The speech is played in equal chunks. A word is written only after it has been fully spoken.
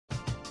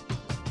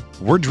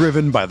We're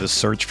driven by the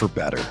search for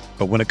better.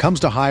 But when it comes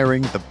to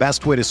hiring, the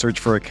best way to search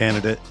for a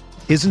candidate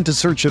isn't to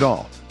search at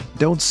all.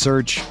 Don't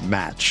search,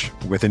 match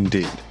with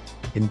Indeed.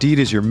 Indeed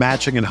is your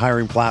matching and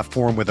hiring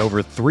platform with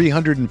over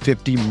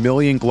 350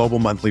 million global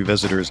monthly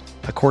visitors,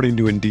 according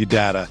to Indeed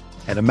data,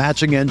 and a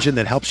matching engine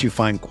that helps you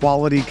find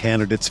quality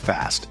candidates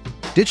fast.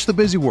 Ditch the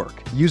busy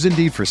work. Use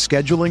Indeed for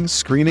scheduling,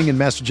 screening, and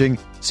messaging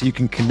so you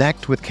can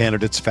connect with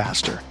candidates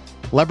faster.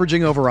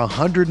 Leveraging over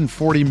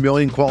 140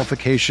 million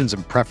qualifications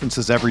and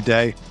preferences every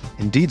day,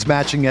 Indeed's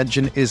matching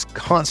engine is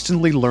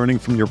constantly learning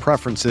from your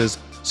preferences,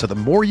 so the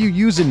more you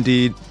use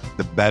Indeed,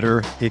 the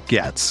better it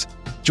gets.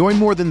 Join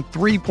more than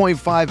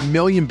 3.5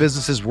 million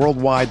businesses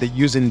worldwide that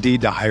use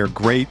Indeed to hire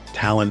great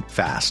talent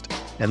fast.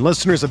 And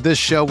listeners of this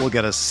show will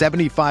get a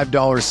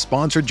 $75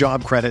 sponsored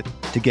job credit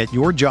to get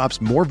your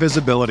jobs more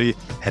visibility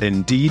at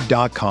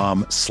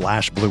Indeed.com/Blue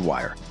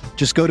Wire.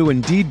 Just go to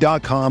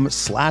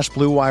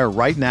Indeed.com/Blue Wire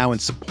right now and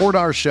support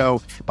our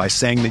show by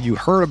saying that you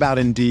heard about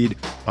Indeed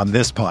on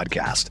this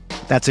podcast.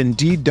 That's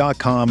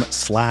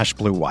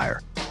Indeed.com/Blue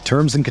Wire.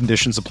 Terms and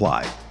conditions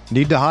apply.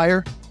 Need to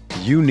hire?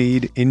 You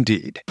need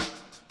Indeed.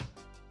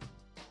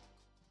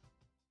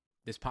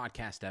 This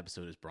podcast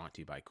episode is brought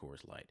to you by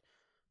Coors Light.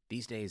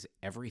 These days,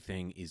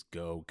 everything is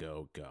go,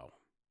 go, go.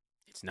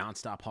 It's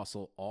nonstop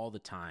hustle all the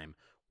time.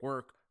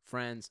 Work,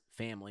 friends,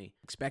 family,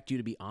 expect you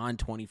to be on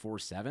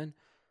 24/7.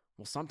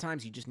 Well,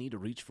 sometimes you just need to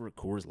reach for a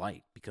Coors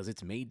Light because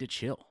it's made to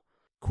chill.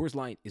 Coors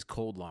Light is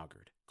cold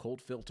lagered,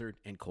 cold filtered,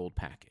 and cold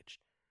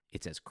packaged.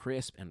 It's as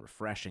crisp and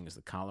refreshing as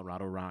the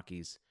Colorado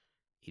Rockies.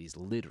 It is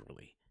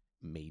literally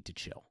made to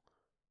chill.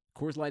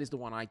 Coors Light is the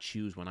one I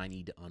choose when I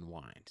need to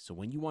unwind. So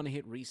when you want to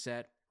hit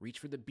reset, reach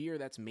for the beer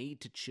that's made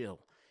to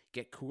chill.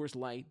 Get Coors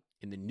Light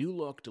in the new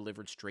look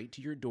delivered straight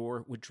to your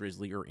door with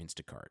Drizzly or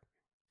Instacart.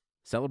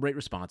 Celebrate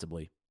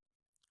responsibly.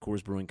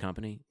 Coors Brewing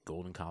Company,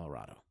 Golden,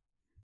 Colorado.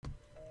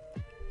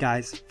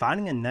 Guys,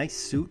 finding a nice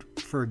suit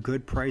for a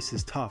good price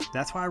is tough.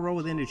 That's why I roll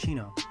with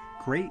Indochino.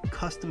 Great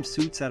custom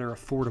suits that are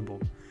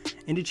affordable.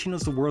 Indochino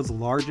is the world's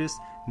largest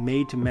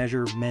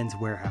made-to-measure men's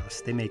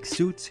warehouse. They make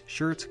suits,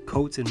 shirts,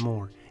 coats, and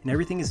more. And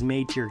everything is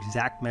made to your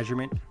exact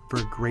measurement for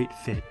a great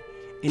fit.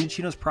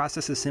 Indochino's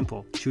process is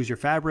simple. Choose your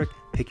fabric,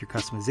 pick your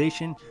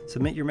customization,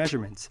 submit your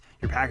measurements.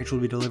 Your package will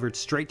be delivered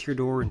straight to your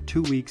door in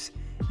 2 weeks.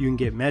 You can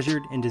get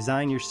measured and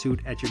design your suit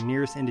at your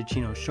nearest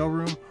Indochino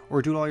showroom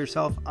or do it all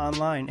yourself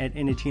online at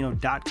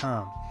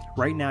Indochino.com.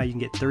 Right now, you can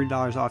get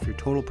 $30 off your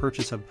total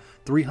purchase of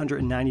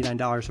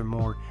 $399 or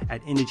more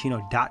at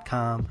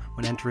Indochino.com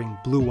when entering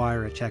Blue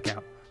Wire at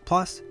checkout.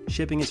 Plus,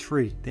 shipping is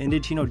free. The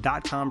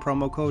Indochino.com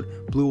promo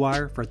code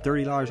BLUEWIRE for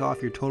 $30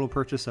 off your total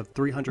purchase of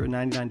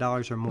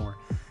 $399 or more.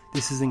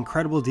 This is an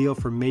incredible deal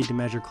for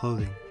made-to-measure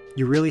clothing.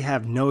 You really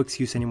have no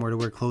excuse anymore to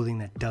wear clothing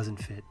that doesn't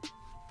fit.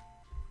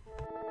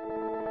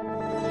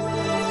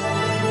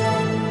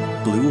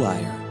 Blue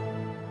Wire.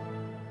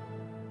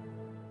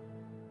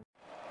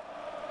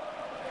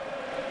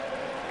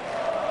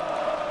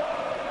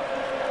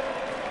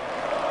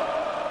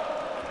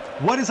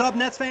 What is up,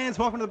 Nets fans?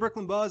 Welcome to the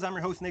Brooklyn Buzz. I'm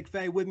your host, Nick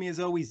Fay. With me, as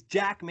always,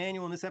 Jack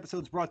Manuel, and this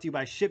episode is brought to you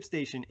by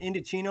ShipStation,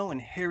 Indochino, and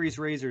Harry's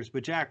Razors.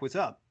 But Jack, what's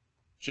up?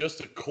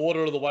 Just a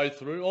quarter of the way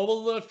through.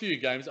 Oh, well, a few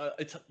games.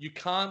 You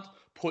can't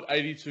put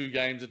 82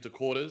 games into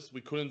quarters. We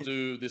couldn't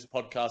do this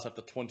podcast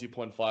after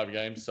 20.5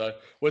 games. So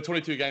we're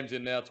 22 games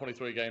in now,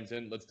 23 games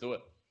in. Let's do it.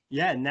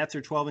 Yeah, Nets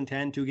are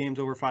 12-10, 2 games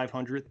over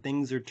 500.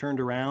 Things are turned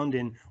around,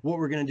 and what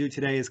we're going to do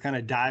today is kind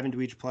of dive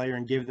into each player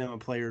and give them a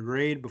player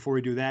grade. Before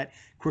we do that,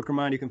 quick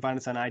reminder, you can find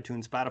us on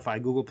iTunes, Spotify,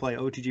 Google Play,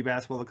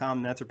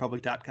 OTGBasketball.com,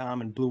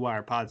 NetsRepublic.com, and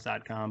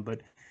BlueWirePods.com.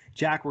 But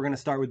Jack, we're going to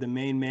start with the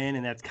main man,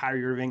 and that's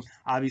Kyrie Irving.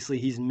 Obviously,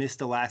 he's missed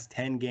the last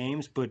 10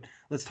 games, but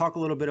let's talk a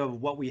little bit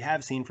of what we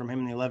have seen from him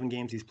in the 11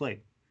 games he's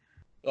played.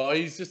 Oh,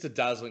 he's just a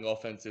dazzling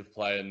offensive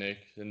player, Nick.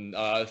 And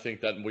I think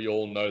that we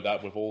all know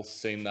that. We've all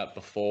seen that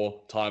before,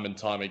 time and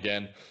time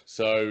again.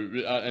 So,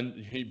 and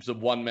he's a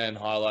one-man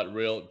highlight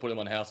reel. Put him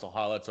on House of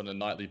Highlights on a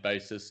nightly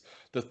basis.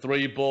 The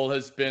three ball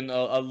has been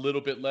a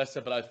little bit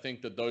lesser, but I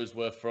think that those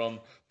were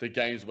from the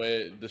games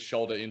where the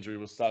shoulder injury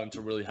was starting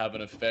to really have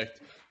an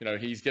effect. You know,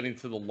 he's getting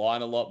to the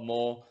line a lot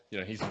more. You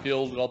know, his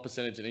field goal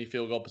percentage and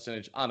field goal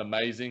percentage aren't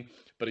amazing,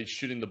 but he's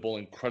shooting the ball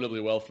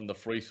incredibly well from the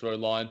free throw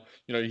line.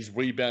 You know, he's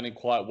rebounding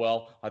quite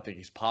well. I think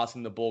he's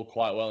passing the ball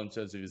quite well in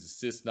terms of his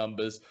assist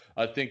numbers.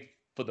 I think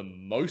for the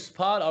most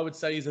part, I would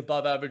say he's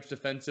above average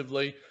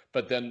defensively,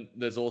 but then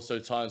there's also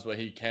times where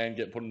he can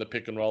get put in the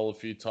pick and roll a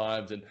few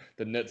times, and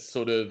the Nets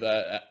sort of,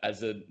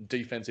 as a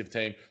defensive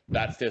team,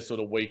 that's their sort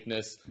of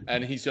weakness,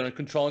 and he's, you know,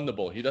 controlling the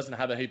ball. He doesn't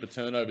have a heap of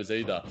turnovers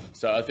either.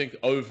 So I think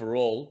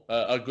overall,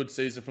 a good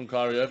season from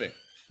Kyrie Irving.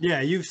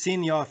 Yeah, you've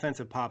seen the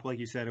offensive pop, like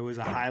you said. It was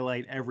a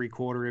highlight every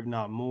quarter, if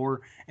not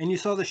more. And you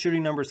saw the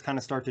shooting numbers kind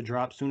of start to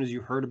drop as soon as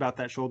you heard about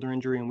that shoulder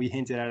injury, and we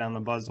hinted at it on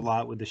the Buzz a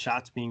lot with the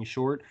shots being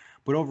short.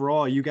 But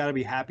overall, you got to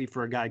be happy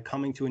for a guy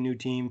coming to a new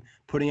team,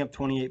 putting up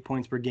 28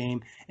 points per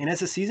game. And as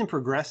the season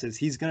progresses,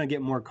 he's going to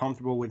get more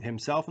comfortable with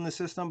himself in the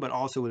system, but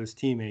also with his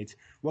teammates.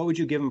 What would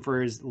you give him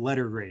for his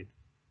letter grade?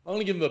 I'm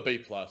going to give him a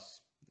B+.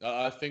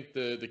 I think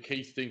the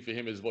key thing for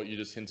him is what you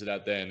just hinted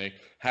at there, Nick.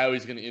 How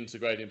he's going to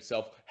integrate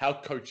himself. How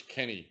Coach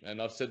Kenny,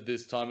 and I've said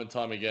this time and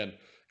time again,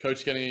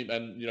 Coach Kenny,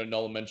 and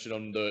Nolan mentioned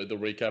on the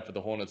recap for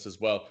the Hornets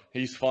as well.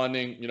 He's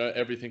finding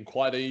everything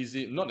quite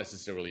easy, not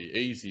necessarily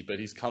easy, but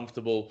he's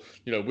comfortable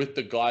with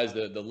the guys,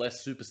 the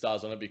less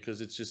superstars on it,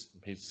 because it's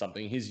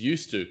something he's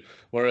used to.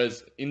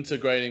 Whereas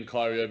integrating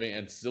Kyrie Irving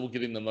and still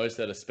getting the most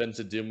out of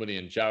Spencer Dinwiddie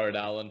and Jared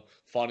Allen,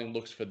 finding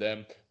looks for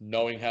them,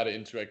 knowing how to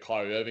integrate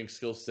Kyrie Irving's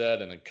skill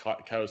set and then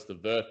Caris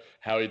LeVert,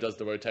 how he does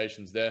the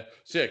rotations there.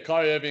 So yeah,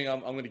 Kyrie Irving,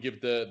 I'm going to give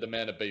the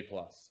man a B+.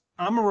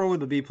 I'm a roll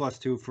with a B+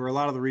 too for a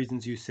lot of the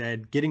reasons you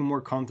said, getting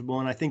more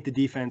comfortable. And I think the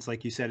defense,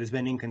 like you said, has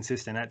been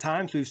inconsistent. At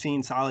times we've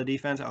seen solid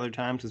defense. Other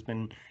times it's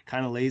been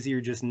kind of lazy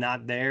or just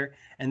not there.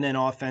 And then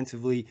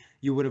offensively,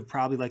 you would have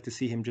probably liked to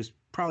see him just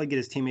probably get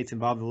his teammates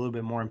involved a little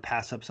bit more and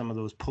pass up some of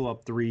those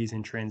pull-up threes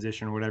in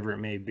transition or whatever it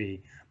may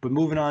be. But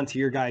moving on to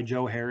your guy,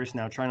 Joe Harris.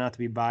 Now, try not to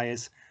be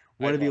biased.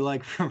 What have you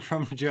liked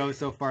from Joe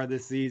so far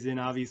this season?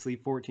 Obviously,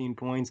 14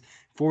 points,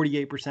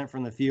 48%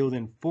 from the field,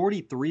 and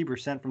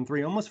 43% from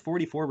three, almost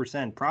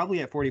 44%, probably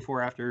at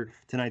 44 after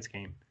tonight's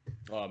game.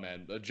 Oh,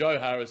 man. Joe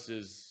Harris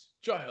is...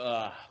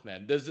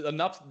 man,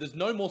 there's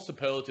no more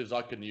superlatives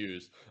I can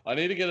use. I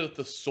need to get a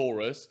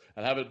thesaurus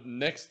and have it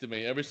next to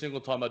me every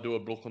single time I do a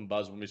Brooklyn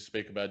Buzz when we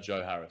speak about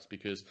Joe Harris,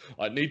 because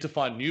I need to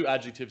find new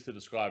adjectives to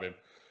describe him.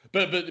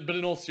 But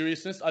in all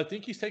seriousness, I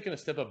think he's taken a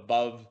step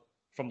above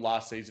from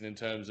last season in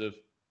terms of,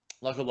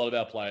 like a lot of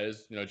our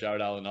players,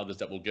 Jared Allen and others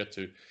that we'll get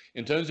to,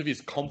 in terms of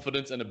his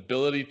confidence and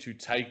ability to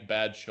take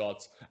bad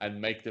shots and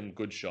make them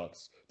good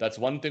shots. That's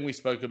one thing we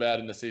spoke about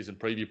in the season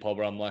preview pod,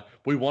 where I'm like,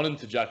 we want him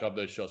to jack up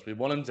those shots. We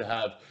want him to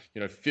have,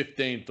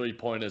 15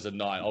 3-pointers a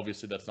night.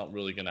 Obviously, that's not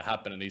really going to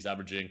happen, and he's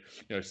averaging,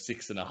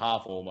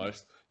 6.5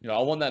 almost. I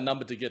want that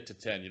number to get to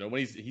 10. When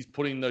he's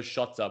putting those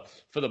shots up,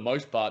 for the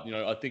most part,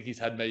 I think he's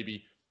had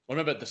maybe... I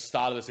remember at the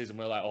start of the season,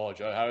 we were like, oh,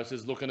 Joe Harris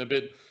is looking a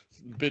bit,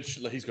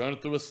 he's going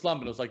through a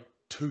slump, and it was like,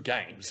 2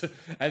 games,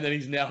 and then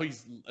he's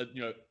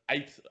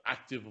 8th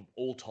active of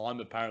all time,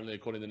 apparently,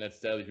 according to Nets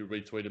Daily, who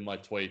retweeted my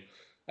tweet.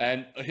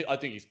 And I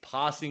think his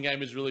passing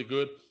game is really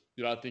good.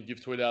 I think you've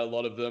tweeted out a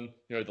lot of them.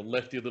 The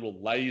lefty little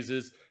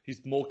lasers.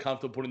 He's more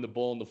comfortable putting the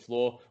ball on the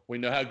floor. We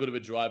know how good of a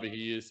driver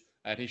he is,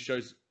 and he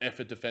shows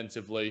effort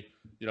defensively.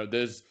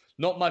 There's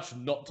not much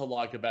not to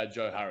like about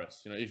Joe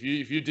Harris. If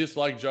you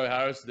dislike Joe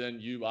Harris,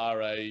 then you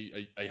are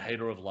a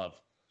hater of love.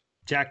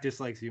 Jack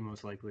dislikes you,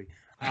 most likely.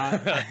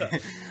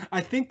 I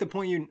think the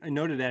point you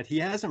noted that he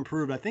has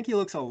improved. I think he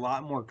looks a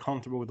lot more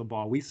comfortable with the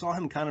ball. We saw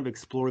him kind of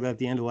explore that at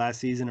the end of last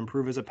season,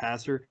 improve as a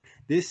passer.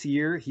 This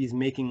year, he's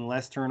making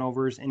less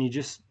turnovers, and he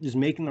just is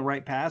making the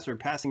right pass or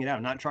passing it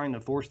out, not trying to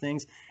force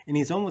things. And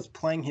he's almost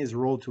playing his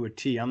role to a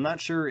T. I'm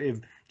not sure if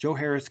Joe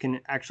Harris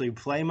can actually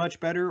play much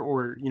better,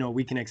 or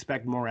we can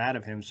expect more out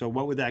of him. So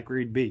what would that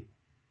grade be?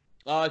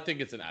 I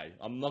think it's an A.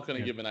 I'm not going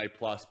to give an A+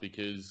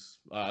 because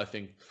I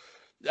think,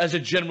 as a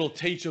general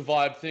teacher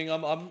vibe thing,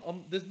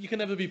 you can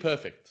never be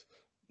perfect.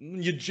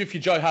 If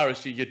you're Joe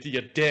Harris,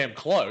 you're damn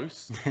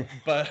close,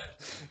 but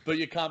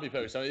you can't be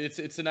perfect. So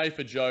it's an A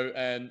for Joe,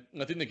 and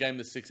I think the game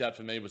that sticks out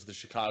for me was the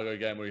Chicago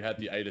game, where he had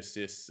the 8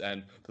 assists,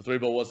 and the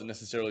 3-ball wasn't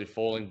necessarily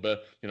falling,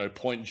 but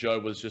Point Joe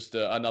was just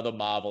another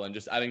marvel, and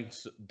just adding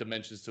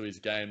dimensions to his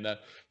game that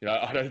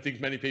I don't think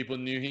many people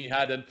knew he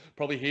had, and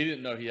probably he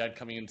didn't know he had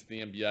coming into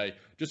the NBA.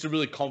 Just a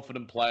really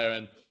confident player,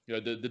 and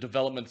the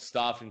development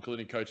staff,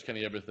 including Coach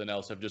Kenny, everything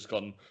else, have just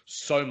gotten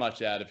so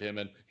much out of him,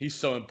 and he's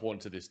so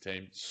important to this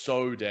team.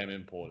 So damn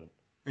important.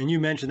 And you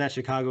mentioned that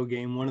Chicago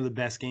game, one of the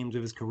best games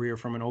of his career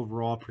from an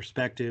overall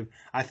perspective.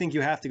 I think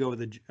you have to go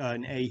with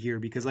an A here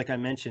because, like I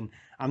mentioned,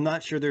 I'm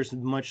not sure there's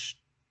much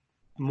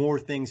more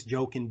things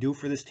Joe can do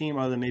for this team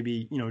other than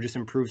maybe, just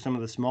improve some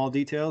of the small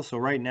details. So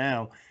right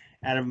now,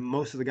 out of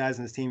most of the guys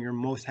on this team, you're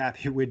most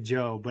happy with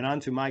Joe. But on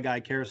to my guy,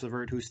 Caris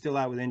LeVert, who's still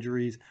out with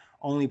injuries,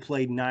 only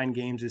played 9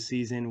 games this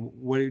season.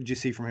 What did you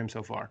see from him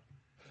so far?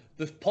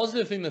 The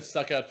positive thing that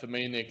stuck out for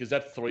me, Nick, is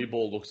that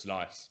 3-ball looks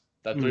nice.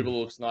 That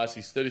 3-ball looks nice.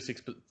 He's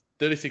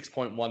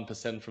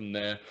 36.1% from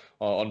there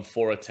on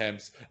 4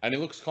 attempts, and he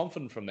looks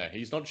confident from there.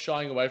 He's not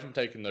shying away from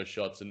taking those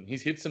shots, and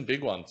he's hit some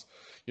big ones.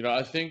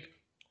 I think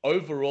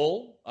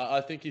overall,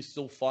 I think he's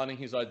still finding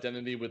his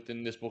identity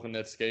within this Brooklyn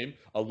Nets scheme.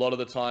 A lot of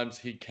the times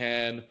he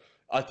can...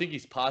 I think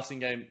his passing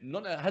game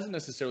hasn't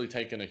necessarily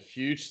taken a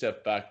huge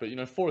step back,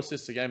 but 4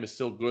 assists a game is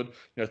still good.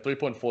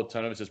 3.4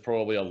 turnovers is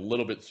probably a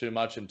little bit too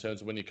much in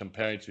terms of when you're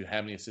comparing to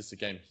how many assists a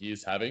game he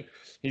is having.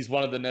 He's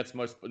one of the Nets'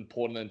 most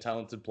important and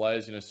talented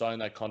players. Signing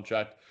that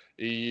contract,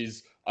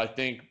 he's, I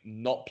think,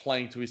 not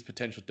playing to his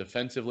potential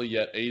defensively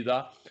yet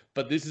either.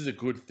 But this is a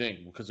good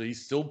thing because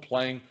he's still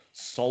playing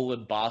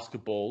solid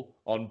basketball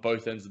on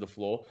both ends of the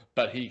floor,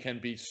 but he can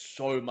be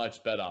so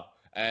much better.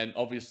 And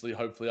obviously,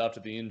 hopefully after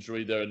the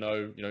injury, there are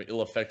no,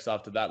 ill effects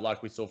after that,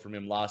 like we saw from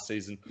him last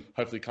season.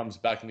 Hopefully comes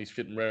back and he's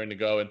fit and raring to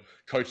go. And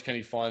Coach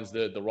Kenny finds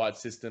the right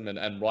system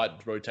and right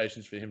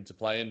rotations for him to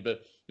play in.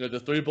 But, the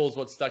through ball is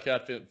what stuck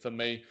out for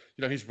me.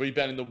 He's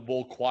rebounding the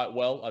ball quite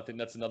well. I think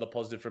that's another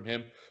positive from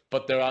him.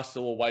 But there are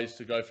still ways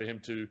to go for him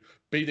to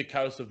be the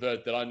Caris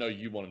LeVert that I know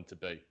you want him to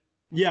be.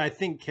 Yeah, I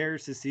think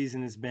Caris this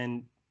season has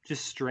been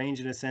just strange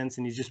in a sense,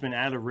 and he's just been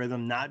out of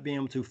rhythm, not being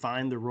able to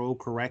find the role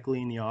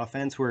correctly in the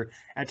offense, where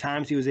at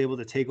times he was able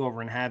to take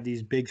over and have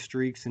these big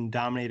streaks and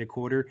dominate a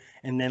quarter,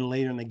 and then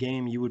later in the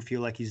game you would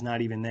feel like he's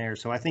not even there.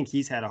 So I think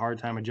he's had a hard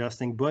time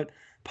adjusting, but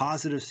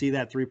positive to see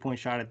that three-point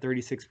shot at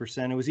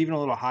 36%. It was even a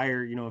little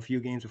higher, a few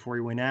games before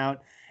he went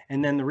out.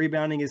 And then the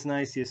rebounding is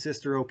nice. The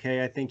assists are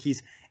okay. I think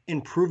he's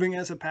improving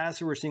as a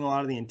passer. We're seeing a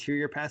lot of the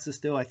interior passes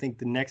still. I think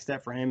the next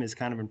step for him is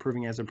kind of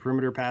improving as a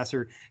perimeter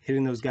passer,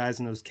 hitting those guys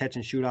in those catch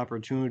and shoot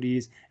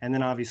opportunities. And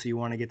then obviously you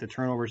want to get the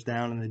turnovers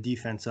down and the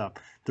defense up.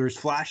 There's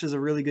flashes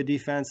of really good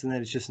defense, and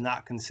then it's just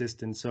not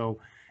consistent. So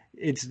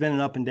it's been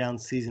an up and down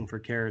season for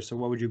Caris. So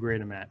what would you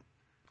grade him at?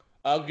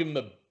 I'll give him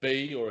a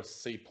B or a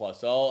C+.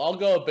 I'll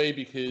go a B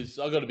because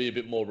I've got to be a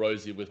bit more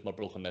rosy with my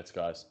Brooklyn Nets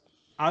guys.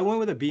 I went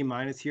with a B-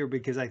 here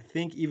because I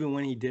think even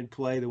when he did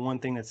play, the one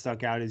thing that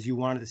stuck out is you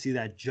wanted to see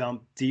that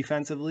jump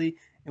defensively,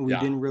 and we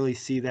didn't really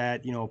see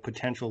that,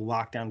 potential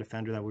lockdown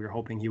defender that we were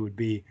hoping he would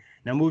be.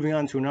 Now moving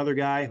on to another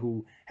guy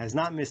who has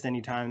not missed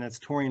any time, that's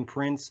Taurean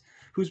Prince,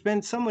 who's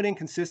been somewhat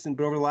inconsistent,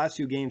 but over the last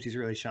few games, he's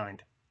really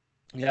shined.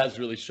 He has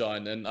really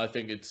shined, and I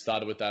think it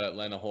started with that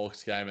Atlanta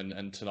Hawks game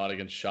and tonight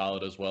against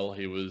Charlotte as well.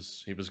 He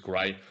was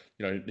great.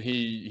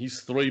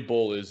 His three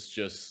ball is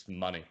just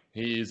money.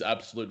 He is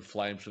absolute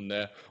flames from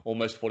there,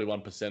 almost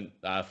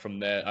 41% from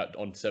there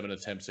on 7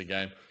 attempts a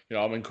game.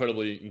 I'm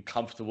incredibly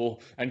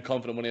comfortable and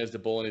confident when he has the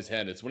ball in his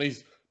hand. It's when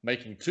he's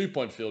making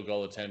 2-point field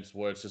goal attempts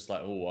where it's just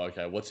like, oh,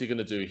 okay, what's he going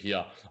to do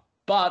here?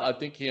 But I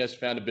think he has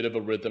found a bit of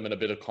a rhythm and a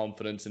bit of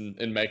confidence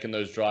in making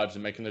those drives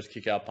and making those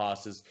kick-out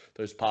passes,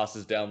 those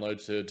passes down low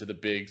to the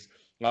bigs.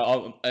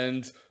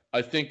 And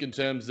I think in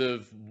terms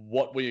of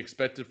what we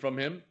expected from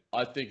him,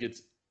 I think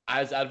it's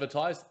as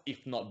advertised,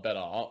 if not better.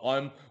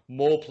 I'm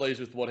more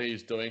pleased with what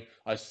he's doing.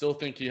 I still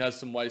think he has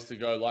some ways to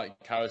go,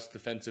 like Caris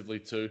defensively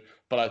too.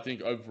 But I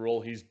think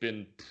overall he's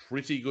been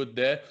pretty good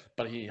there.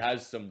 But he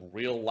has some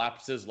real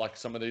lapses, like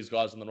some of these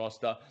guys on the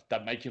roster,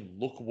 that make him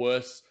look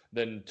worse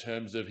than in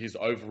terms of his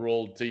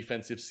overall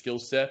defensive skill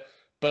set.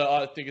 But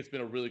I think it's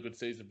been a really good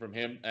season from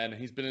him, and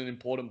he's been an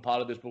important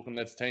part of this Brooklyn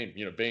Nets team.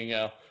 Being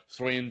our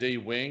 3-and-D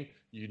wing,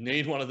 you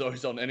need one of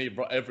those on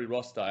every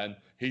roster, and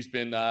he's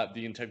been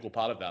the integral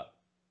part of that.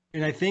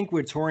 And I think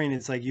with Taurean,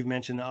 it's like you've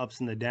mentioned the ups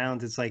and the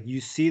downs. It's like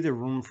you see the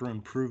room for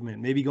improvement.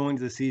 Maybe going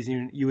to the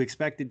season, you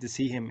expected to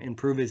see him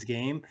improve his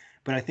game,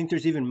 but I think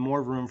there's even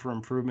more room for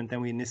improvement than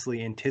we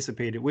initially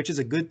anticipated, which is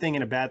a good thing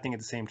and a bad thing at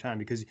the same time,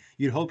 because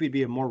you'd hope he'd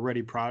be a more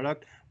ready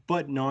product.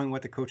 But knowing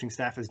what the coaching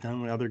staff has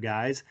done with other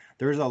guys,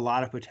 there's a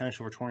lot of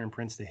potential for Taurean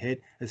Prince to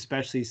hit,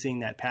 especially seeing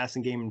that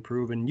passing game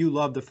improve. And you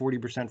love the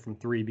 40% from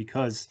three,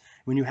 because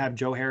when you have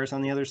Joe Harris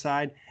on the other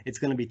side, it's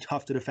going to be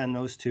tough to defend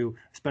those two,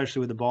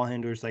 especially with the ball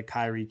handlers like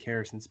Kyrie,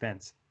 Caris, and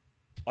Spence.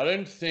 I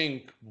don't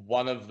think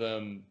both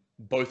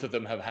of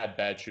them have had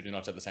bad shooting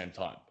nights at the same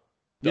time.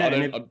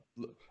 Yeah,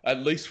 at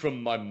least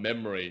from my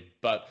memory,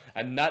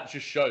 and that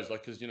just shows,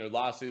 because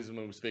last season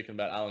when we were speaking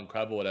about Allen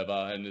Crabbe or whatever,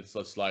 and it's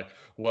just like,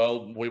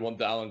 well, we want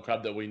the Allen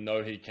Crabbe that we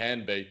know he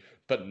can be,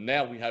 but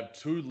now we have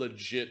two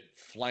legit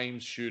flame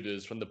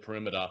shooters from the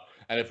perimeter,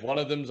 and if one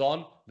of them's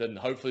on, then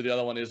hopefully the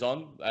other one is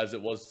on, as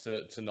it was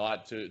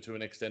tonight to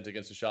an extent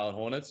against the Charlotte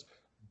Hornets.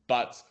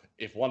 But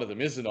if one of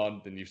them isn't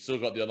on, then you've still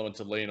got the other one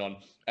to lean on.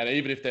 And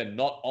even if they're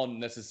not on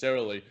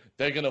necessarily,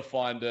 they're going to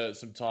find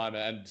some time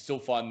and still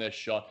find their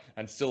shot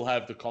and still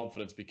have the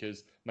confidence,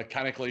 because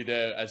mechanically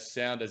they're as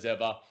sound as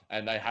ever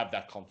and they have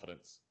that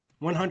confidence.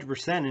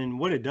 100%. And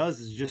what it does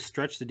is just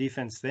stretch the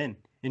defense thin.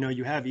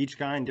 You have each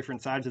guy on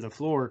different sides of the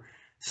floor.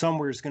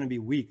 Somewhere it's going to be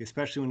weak,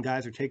 especially when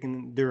guys are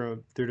taking their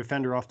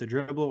defender off the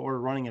dribble or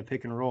running a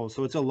pick and roll.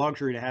 So it's a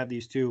luxury to have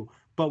these two.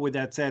 But with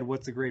that said,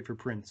 what's the grade for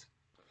Prince?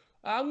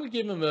 I'm going to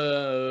give him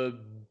a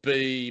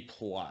B+.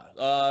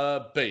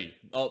 B.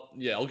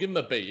 I'll give him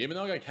a B. Even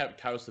though I got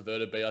Caris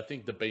LeVert a B, I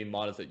think the B-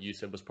 that you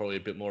said was probably a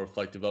bit more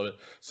reflective of it.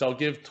 So I'll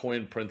give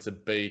Taurean Prince a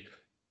B,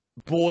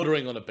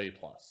 bordering on a B+.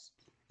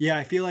 Yeah,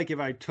 I feel like if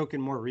I took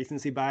in more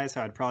recency bias,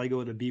 I'd probably go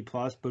with a B+,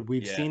 but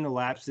we've seen the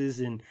lapses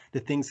and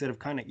the things that have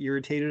kind of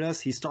irritated us.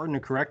 He's starting to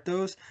correct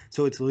those,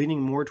 so it's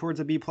leaning more towards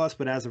a B+,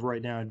 but as of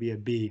right now, it'd be a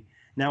B.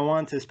 Now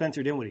on to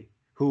Spencer Dinwiddie,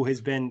 who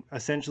has been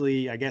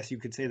essentially, I guess you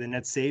could say, the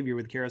Nets savior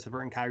with Caris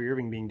LeVert and Kyrie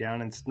Irving being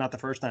down. And it's not the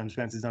first time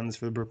Spence has done this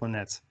for the Brooklyn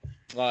Nets.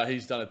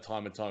 He's done it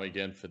time and time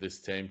again for this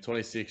team.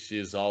 26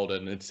 years old,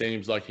 and it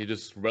seems like he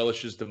just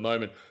relishes the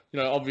moment.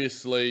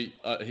 Obviously,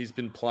 he's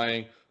been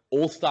playing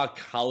all-star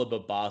caliber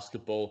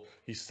basketball.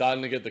 He's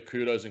starting to get the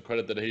kudos and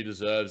credit that he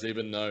deserves,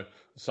 even though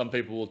some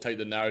people will take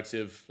the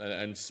narrative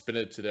and spin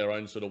it to their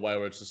own sort of way,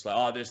 where it's just like,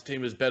 oh, this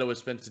team is better with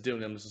Spencer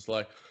Dinwiddie. I'm just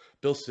like,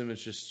 Bill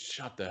Simmons, just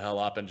shut the hell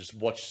up and just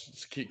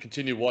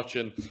continue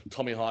watching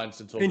Tommy Hines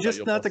and talk. And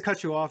just not to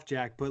cut you off,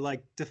 Jack, but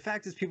like the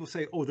fact is, people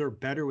say, "Oh, they're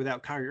better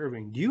without Kyrie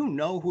Irving." Do you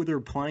know who they're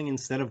playing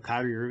instead of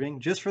Kyrie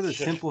Irving? Just for the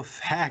simple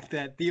fact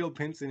that Theo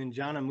Pinson and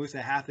John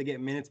Musa have to get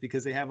minutes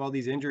because they have all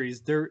these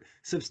injuries. They're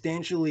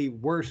substantially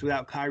worse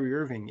without Kyrie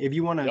Irving. If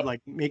you want to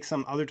like make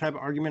some other type of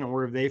argument,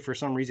 or if they for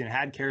some reason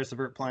had Karis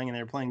LeVert playing and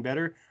they're playing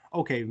better,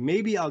 okay,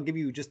 maybe I'll give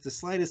you just the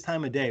slightest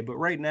time of day. But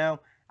right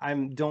now, I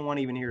don't want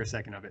to even hear a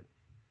second of it.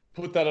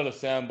 Put that on a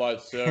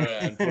soundbite, sir,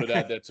 and put it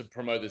out there to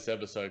promote this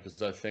episode,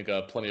 because I think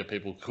plenty of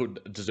people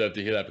could deserve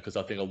to hear that, because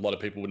I think a lot of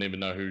people wouldn't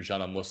even know who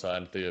John Musa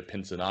and Theo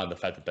Pinson are, and the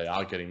fact that they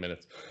are getting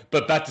minutes.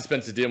 But back to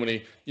Spencer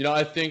Dinwiddie,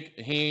 I think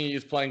he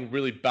is playing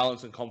really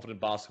balanced and confident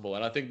basketball,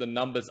 and I think the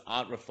numbers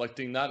aren't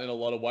reflecting that in a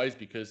lot of ways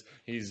because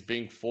he's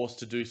being forced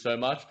to do so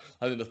much.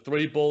 I think the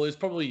three ball is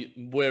probably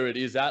where it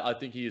is at. I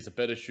think he is a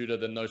better shooter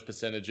than those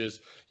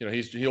percentages.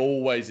 He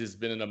always has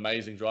been an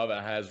amazing driver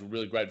and has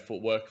really great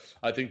footwork.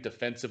 I think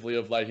defensively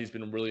of late, he's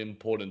been really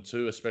important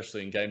too,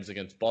 especially in games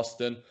against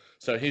Boston.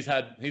 So he's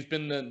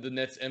been the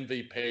Nets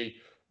MVP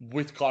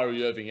with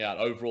Kyrie Irving out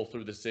overall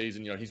through the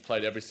season. He's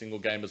played every single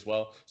game as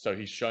well. So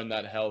he's shown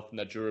that health and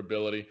that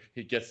durability.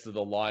 He gets to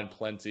the line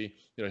plenty.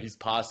 His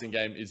passing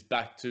game is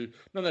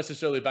not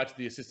necessarily back to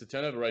the assist to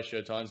turnover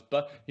ratio times,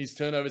 but his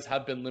turnovers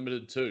have been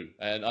limited too.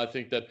 And I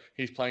think that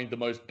he's playing the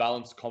most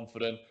balanced,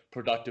 confident,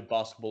 productive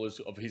basketball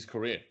of his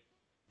career.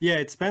 Yeah,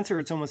 it's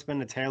almost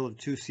been a tale of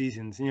two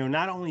seasons.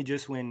 Not only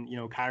just when,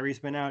 Kyrie's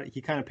been out,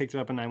 he kind of picked it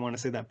up, and I want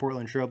to say that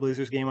Portland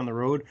Trailblazers game on the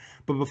road.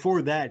 But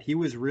before that, he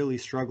was really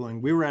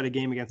struggling. We were at a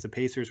game against the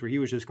Pacers where he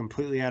was just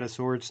completely out of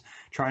sorts,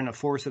 trying to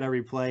force it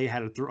every play,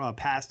 had a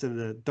pass to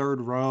the third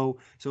row.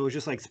 So it was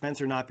just like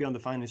Spencer not being able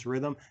to find his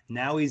rhythm.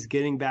 Now he's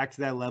getting back to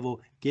that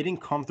level, getting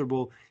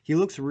comfortable. He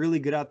looks really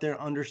good out there,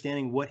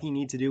 understanding what he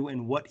needs to do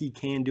and what he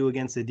can do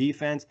against the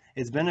defense.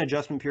 It's been an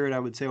adjustment period, I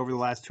would say, over the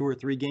last 2 or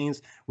 3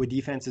 games, with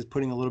defenses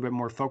putting a little bit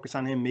more focus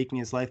on him, making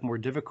his life more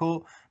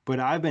difficult. But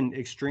I've been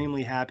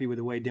extremely happy with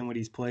the way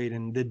Dinwiddie's played,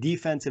 and the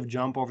defensive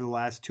jump over the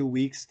last 2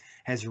 weeks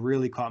has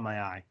really caught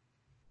my eye.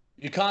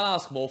 You can't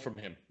ask more from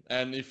him.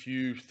 And if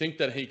you think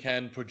that he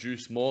can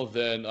produce more,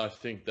 then I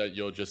think that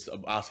you're just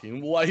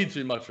asking way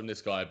too much from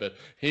this guy. But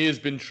he has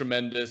been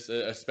tremendous,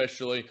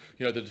 especially,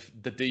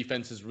 the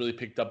defense has really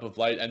picked up of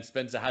late, and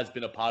Spencer has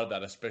been a part of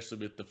that, especially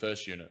with the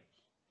first unit.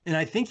 And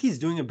I think he's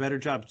doing a better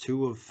job,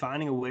 too, of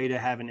finding a way to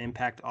have an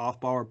impact off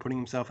ball or putting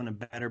himself in a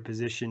better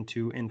position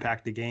to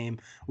impact the game,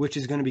 which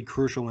is going to be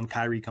crucial when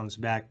Kyrie comes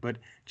back. But,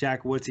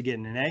 Jack, what's he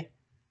getting, an A?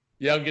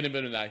 Yeah, I'm getting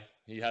him an A.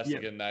 He has to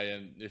get an A,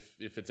 and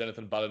if it's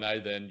anything but an A,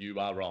 then you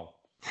are wrong.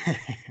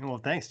 Well,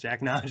 thanks,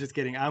 Jack. No, I'm just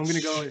kidding. I'm going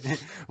to go.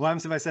 What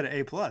happens if I said an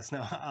A+?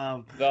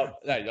 No,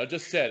 I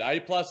just said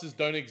A+s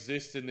don't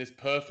exist in this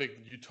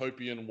perfect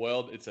utopian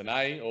world. It's an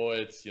A, or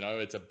it's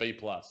a B+.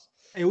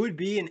 It would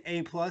be an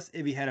A+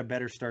 if he had a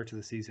better start to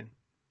the season.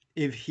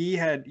 If he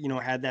had,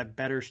 had that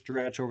better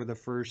stretch over the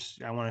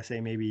first, I want to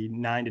say maybe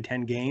 9 to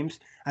 10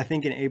 games, I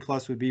think an A+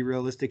 would be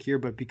realistic here.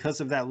 But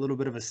because of that little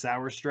bit of a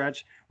sour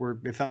stretch where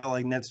it felt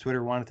like Nets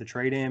Twitter wanted to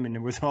trade him and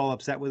it was all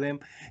upset with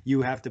him,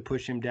 you have to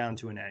push him down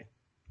to an A.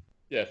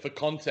 Yeah, for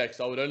context,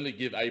 I would only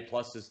give A+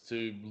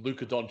 to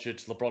Luka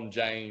Doncic, LeBron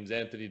James,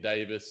 Anthony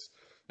Davis,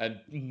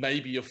 and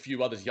maybe a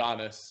few others,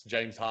 Giannis,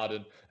 James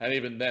Harden. And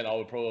even then, I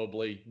would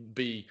probably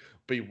be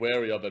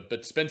wary of it.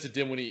 But Spencer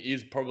Dinwiddie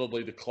is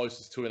probably the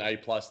closest to an A+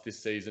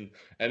 this season.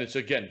 And it's,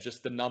 again,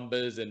 just the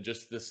numbers and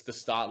just the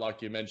start,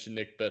 like you mentioned,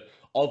 Nick. But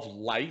of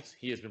late,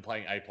 he has been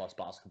playing A+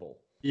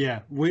 basketball. Yeah.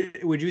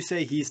 Would you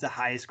say he's the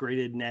highest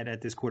graded net at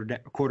this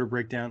quarter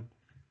breakdown?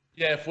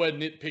 Yeah, if we're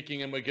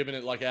nitpicking and we're giving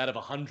it like out of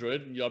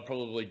 100, I'd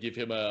probably give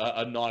him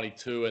a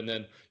 92, and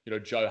then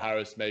Joe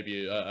Harris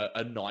maybe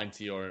a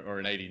 90 or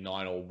an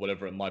 89 or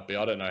whatever it might be.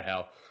 I don't know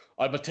how.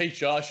 I'm a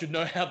teacher. I should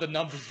know how the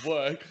numbers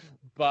work.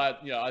 But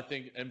I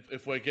think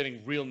if we're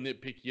getting real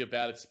nitpicky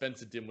about it,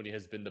 Spencer Dinwiddie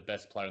has been the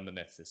best player in the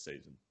Nets this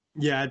season.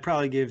 Yeah, I'd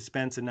probably give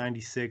Spence a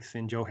 96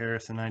 and Joe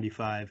Harris a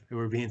 95. If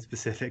we're being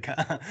specific.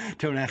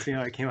 Don't ask me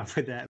how I came up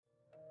with that.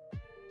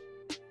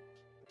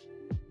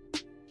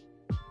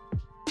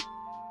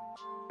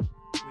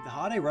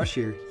 Holiday rush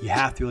here, you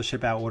have to be able to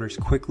ship out orders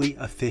quickly,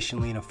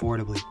 efficiently, and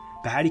affordably.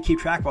 But how do you keep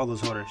track of all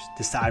those orders?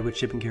 Decide which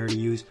shipping carrier to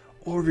use,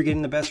 or if you're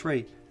getting the best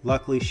rate.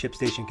 Luckily,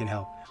 ShipStation can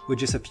help. With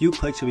just a few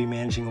clicks, you'll be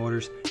managing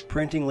orders,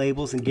 printing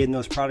labels, and getting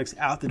those products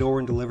out the door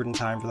and delivered in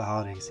time for the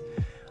holidays.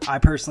 I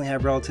personally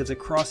have relatives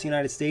across the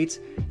United States,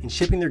 and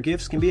shipping their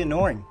gifts can be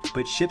annoying,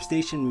 but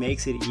ShipStation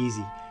makes it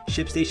easy.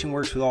 ShipStation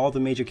works with all the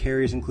major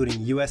carriers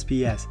including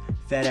USPS,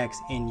 FedEx,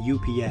 and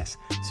UPS,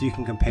 so you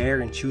can compare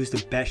and choose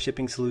the best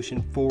shipping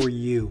solution for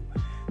you.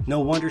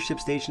 No wonder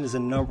ShipStation is the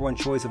 #1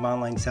 choice of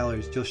online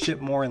sellers. You'll ship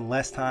more in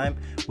less time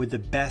with the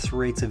best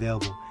rates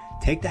available.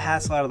 Take the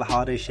hassle out of the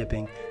holiday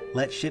shipping.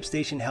 Let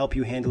ShipStation help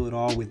you handle it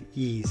all with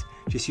ease.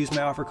 Just use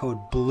my offer code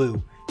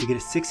BLUE. You get a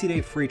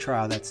 60-day free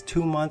trial. That's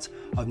 2 months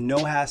of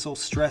no hassle,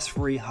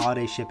 stress-free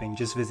holiday shipping.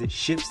 Just visit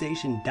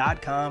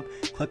ShipStation.com,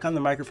 click on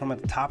the microphone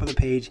at the top of the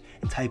page,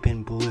 and type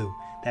in BLUE.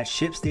 That's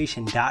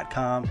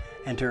ShipStation.com.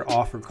 Enter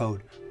offer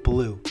code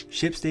BLUE.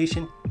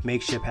 ShipStation,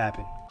 make ship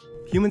happen.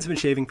 Humans have been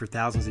shaving for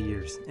thousands of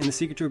years, and the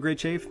secret to a great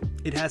shave?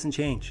 It hasn't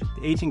changed.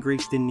 The ancient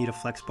Greeks didn't need a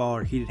flex ball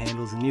or heated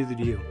handles, and neither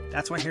do you.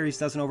 That's why Harry's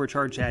doesn't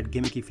overcharge to add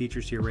gimmicky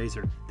features to your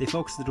razor. They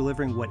focus on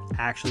delivering what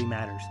actually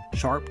matters: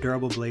 sharp,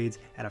 durable blades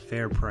at a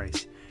fair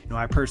price. You know,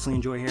 I personally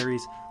enjoy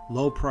Harry's.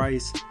 Low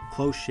price,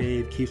 close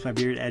shave, keeps my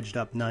beard edged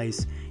up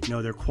nice. You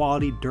know, they're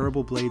quality,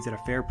 durable blades at a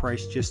fair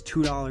price, just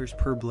 $2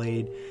 per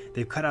blade.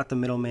 They've cut out the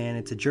middleman.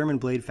 It's a German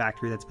blade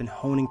factory that's been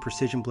honing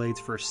precision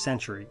blades for a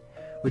century,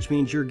 which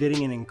means you're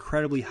getting an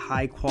incredibly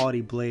high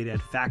quality blade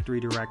at factory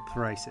direct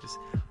prices.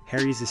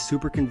 Harry's is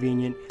super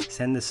convenient,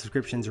 send the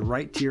subscriptions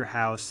right to your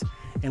house,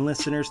 and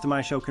listeners to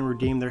my show can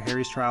redeem their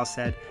Harry's trial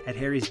set at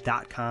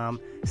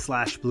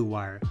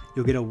harrys.com/bluewire.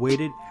 You'll get a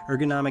weighted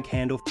ergonomic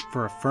handle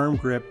for a firm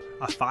grip,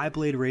 a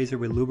 5-blade razor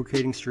with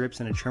lubricating strips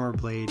and a trimmer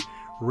blade,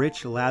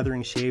 rich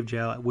lathering shave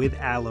gel with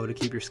aloe to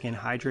keep your skin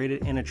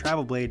hydrated, and a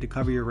travel blade to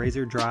cover your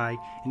razor dry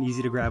and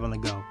easy to grab on the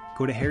go.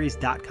 Go to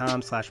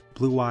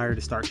harrys.com/bluewire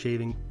to start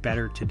shaving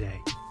better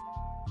today.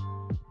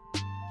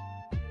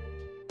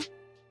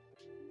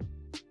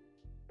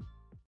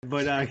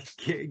 But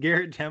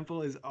Garrett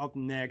Temple is up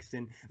next,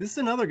 and this is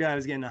another guy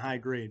who's getting a high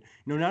grade.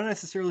 You know, not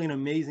necessarily an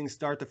amazing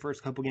start the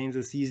first couple games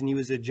of the season. He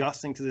was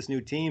adjusting to this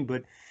new team,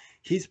 but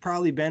he's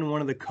probably been one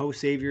of the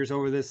co-saviors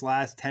over this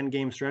last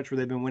 10-game stretch where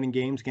they've been winning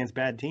games against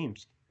bad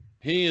teams.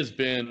 He has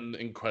been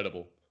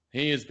incredible.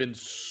 He has been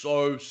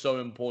so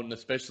important,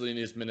 especially in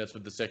his minutes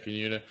with the second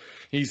unit.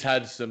 He's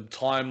had some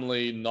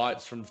timely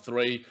nights from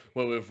three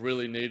where we've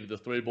really needed the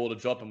three ball to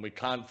drop and we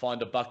can't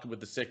find a bucket with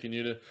the second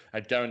unit.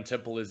 And Garrett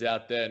Temple is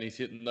out there and he's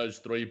hitting those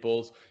three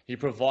balls. He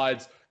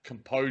provides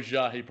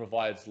composure. He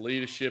provides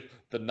leadership.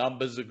 The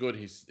numbers are good.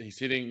 He's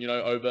hitting, you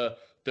know, over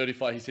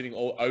 35. He's hitting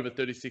over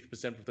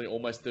 36% from three,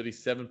 almost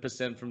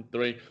 37% from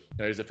three. You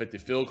know, his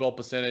effective field goal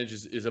percentage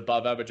is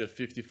above average at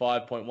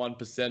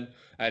 55.1%.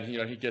 And, you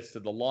know, he gets to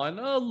the line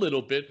a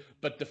little bit,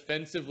 but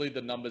defensively,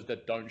 the numbers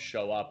that don't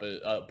show up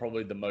are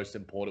probably the most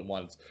important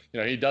ones. You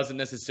know, he doesn't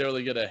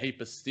necessarily get a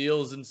heap of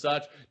steals and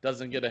such,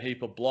 doesn't get a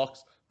heap of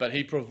blocks, but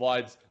he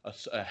provides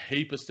a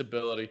heap of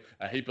stability,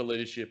 a heap of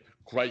leadership,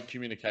 great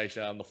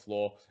communication on the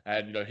floor.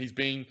 And, you know,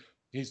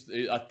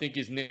 I think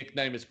his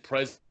nickname is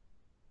President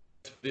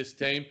this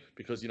team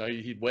because, you know,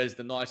 he wears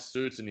the nice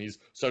suits and he's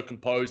so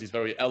composed. He's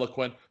very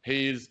eloquent.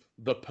 He is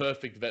the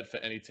perfect vet for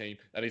any team,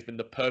 and he's been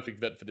the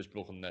perfect vet for this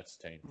Brooklyn Nets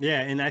team.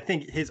 Yeah, and I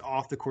think his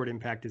off-the-court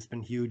impact has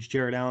been huge.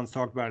 Jared Allen's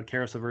talked about it.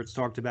 Karis LeVert's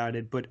talked about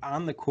it. But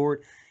on the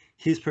court,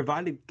 he's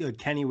provided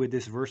Kenny with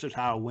this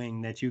versatile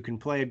wing that you can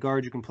play at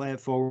guard, you can play at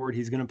forward.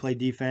 He's going to play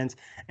defense,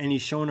 and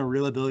he's shown a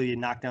real ability to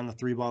knock down the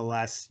three ball the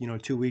last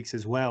 2 weeks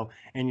as well.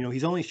 And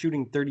he's only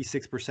shooting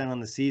 36%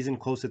 on the season,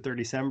 close to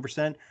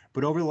 37%.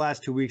 But over the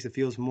last 2 weeks, it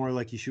feels more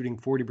like he's shooting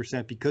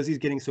 40% because he's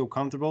getting so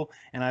comfortable.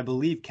 And I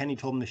believe Kenny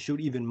told him to shoot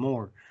even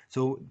more.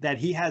 So that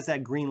he has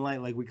that green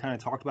light, like we kind of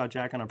talked about,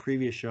 Jack, on a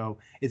previous show,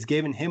 it's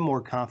given him more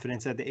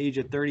confidence. At the age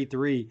of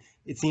 33,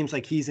 it seems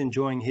like he's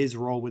enjoying his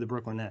role with the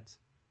Brooklyn Nets.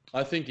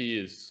 I think he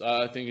is.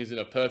 I think he's in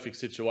a perfect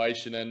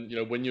situation. And,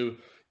 when you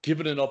give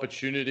it an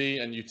opportunity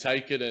and you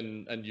take it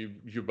and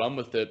you run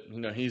with it,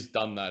 he's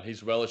done that.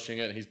 He's relishing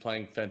it. He's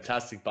playing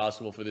fantastic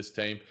basketball for this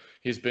team.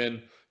 He's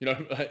been,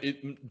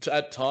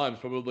 at times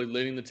probably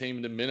leading the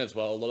team in minutes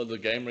while a lot of the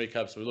game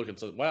recaps we look and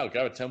say, wow,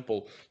 Garrett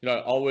Temple,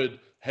 I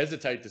would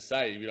hesitate to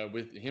say,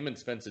 with him and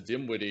Spencer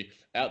Dinwiddie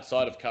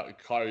outside of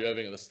Kyrie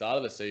Irving at the start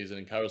of the season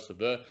and Karis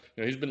LeVert,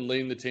 he's been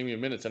leading the team in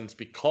minutes, and it's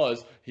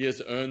because he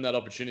has earned that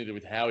opportunity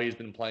with how he's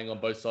been playing on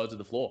both sides of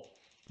the floor.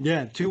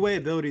 Yeah, two-way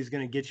ability is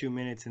going to get you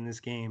minutes in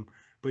this game.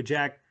 But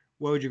Jack,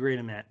 what would you grade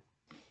him at?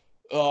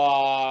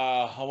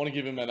 I want to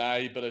give him an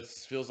A, but it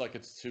feels like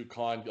it's too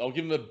kind. I'll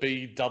give him a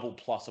B double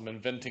plus. I'm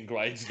inventing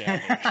grades now.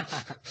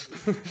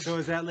 So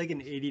is that like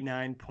an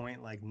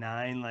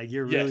 89.9? Like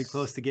you're really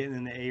close to getting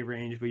in the A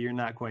range, but you're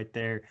not quite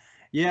there.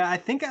 Yeah, I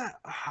think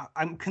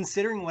I'm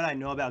considering what I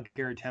know about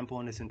Garrett Temple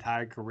in his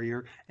entire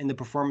career and the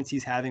performance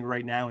he's having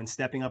right now and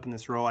stepping up in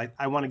this role.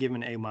 I want to give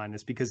him an A-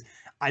 because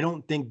I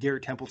don't think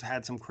Garrett Temple's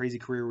had some crazy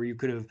career where you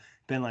could have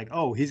been like,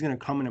 oh, he's going to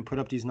come in and put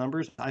up these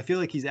numbers. I feel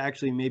like he's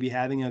actually maybe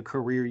having a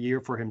career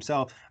year for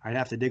himself. I'd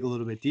have to dig a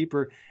little bit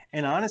deeper.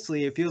 And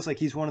honestly, it feels like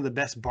he's one of the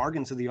best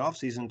bargains of the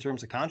offseason in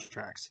terms of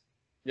contracts.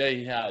 Yeah,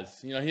 he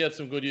has. He had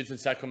some good years in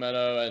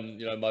Sacramento,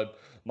 and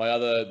my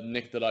other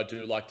Nick that I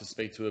do like to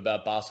speak to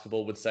about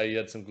basketball would say he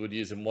had some good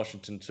years in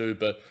Washington too.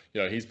 But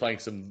he's playing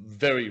some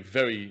very,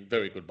 very,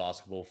 very good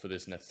basketball for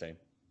this Nets team.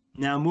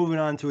 Now moving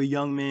on to a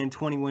young man,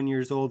 21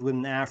 years old with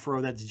an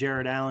afro. That's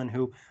Jared Allen,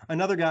 who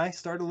another guy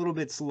started a little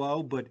bit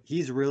slow, but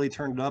he's really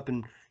turned it up,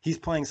 and he's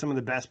playing some of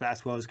the best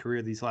basketball of his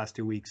career these last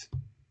 2 weeks.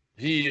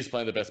 He is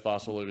playing the best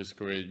basketball of his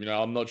career.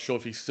 I'm not sure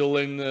if he's still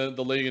in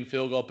the league in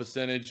field goal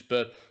percentage,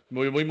 but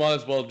We might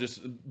as well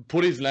just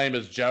put his name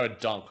as Jared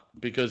Dunk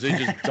because he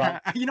just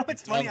dunked. You know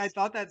what's funny? I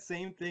thought that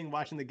same thing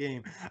watching the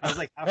game. I was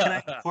like, how can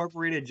I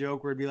incorporate a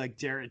joke where it'd be like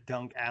Jared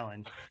Dunk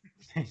Allen?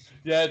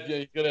 Yeah,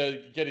 you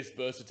gotta get his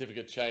birth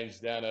certificate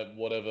changed down at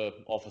whatever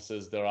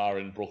offices there are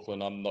in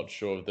Brooklyn. I'm not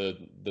sure of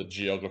the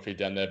geography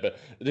down there, but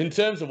in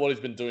terms of what he's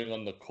been doing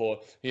on the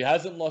court, he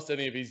hasn't lost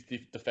any of his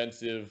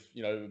defensive,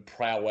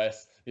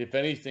 prowess. If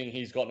anything,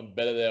 he's gotten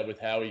better there with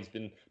how he's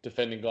been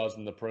defending guys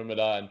in the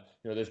perimeter. And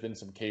there's been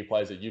some key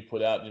plays that you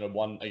put out.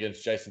 One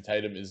against Jason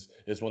Tatum is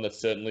one that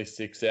certainly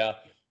sticks out.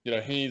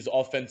 His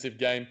offensive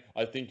game,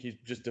 I think he's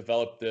just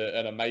developed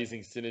an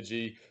amazing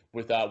synergy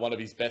with one of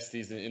his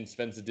besties in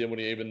Spencer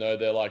Dinwiddie, even though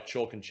they're like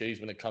chalk and cheese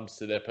when it comes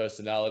to their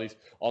personalities.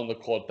 On the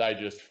court, they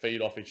just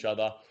feed off each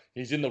other.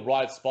 He's in the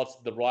right spots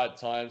at the right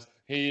times.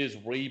 He is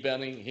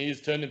rebounding. He has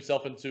turned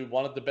himself into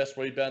one of the best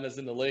rebounders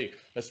in the league,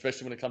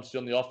 especially when it comes to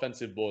on the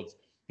offensive boards.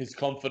 His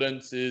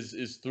confidence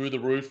is through the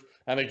roof.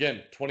 And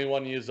again,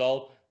 21 years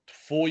old,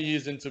 4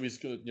 years into his,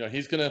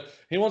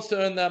 he wants to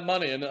earn that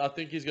money, and I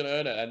think he's going to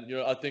earn it.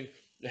 And, I think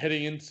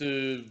heading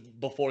into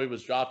before he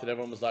was drafted,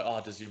 everyone was like, oh,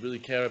 does he really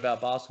care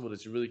about basketball?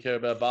 Does he really care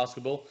about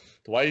basketball?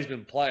 The way he's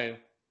been playing,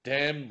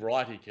 damn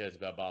right he cares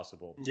about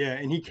basketball. Yeah,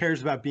 and he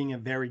cares about being a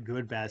very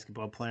good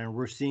basketball player.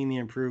 We're seeing the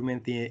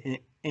improvement, the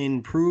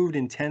improved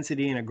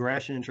intensity and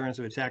aggression in terms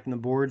of attacking the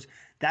boards.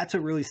 That's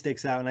what really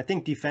sticks out. And I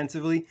think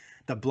defensively,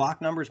 the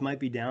block numbers might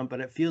be down, but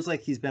it feels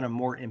like he's been a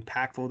more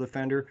impactful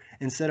defender.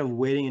 Instead of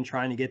waiting and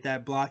trying to get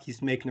that block,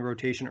 he's making the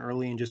rotation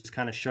early and just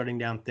kind of shutting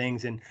down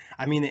things. And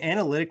I mean, the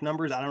analytic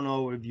numbers, I don't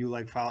know if you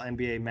follow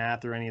NBA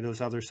Math or any of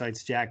those other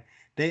sites, Jack,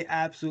 they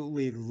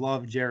absolutely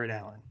love Jared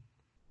Allen.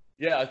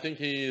 Yeah, I think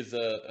he is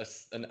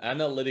an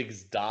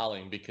analytics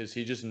darling because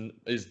he just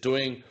is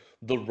doing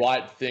the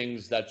right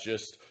things that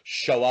just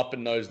show up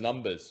in those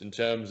numbers in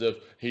terms of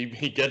he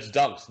gets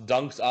dunks.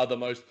 Dunks are the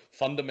most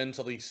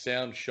fundamentally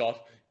sound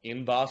shot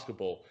in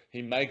basketball.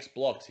 He makes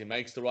blocks. He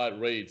makes the right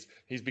reads.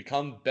 He's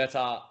become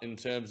better in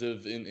terms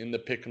of in the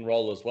pick and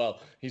roll as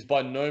well. He's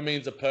by no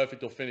means a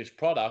perfect or finished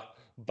product,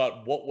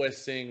 but what we're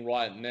seeing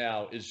right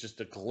now is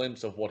just a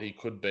glimpse of what he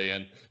could be.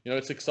 And,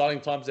 it's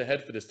exciting times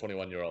ahead for this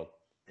 21-year-old.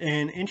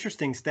 An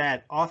interesting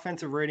stat,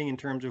 offensive rating in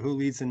terms of who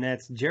leads the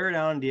Nets, Jared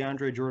Allen,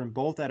 DeAndre Jordan,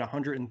 both at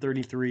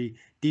 133.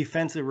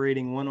 Defensive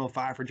rating,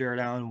 105 for Jared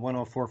Allen,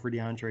 104 for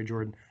DeAndre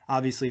Jordan.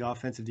 Obviously,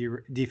 offensive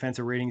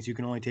defensive ratings, you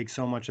can only take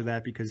so much of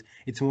that because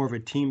it's more of a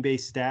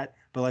team-based stat.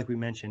 But like we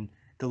mentioned,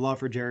 the love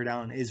for Jared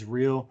Allen is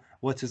real.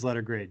 What's his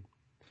letter grade?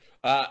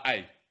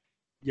 A.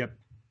 Yep.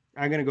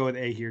 I'm going to go with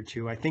A here,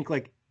 too. I think,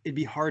 it'd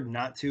be hard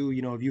not to.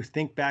 If you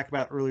think back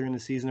about earlier in the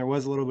season, there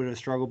was a little bit of a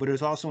struggle, but it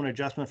was also an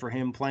adjustment for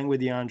him playing with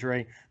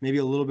DeAndre, maybe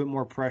a little bit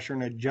more pressure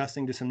and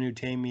adjusting to some new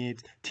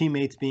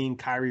teammates being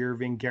Kyrie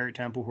Irving, Garrett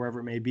Temple, whoever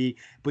it may be.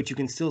 But you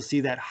can still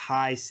see that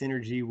high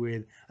synergy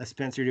with a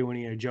Spencer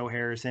Dinwiddie and a Joe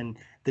Harris. And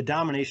the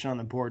domination on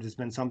the boards has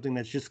been something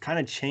that's just kind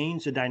of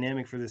changed the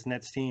dynamic for this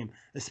Nets team,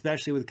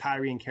 especially with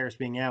Kyrie and Harris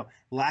being out,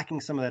 lacking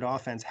some of that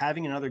offense.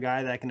 Having another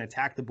guy that can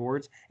attack the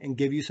boards and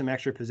give you some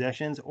extra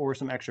possessions or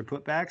some extra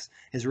putbacks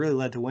has really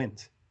led to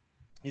wins.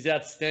 His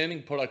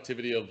outstanding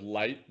productivity of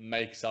late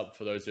makes up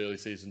for those early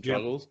season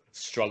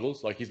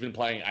struggles. Like he's been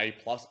playing A+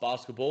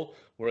 basketball,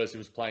 whereas he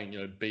was playing,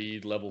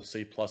 B level,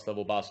 C+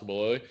 level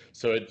basketball early.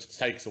 So it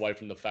takes away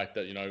from the fact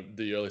that,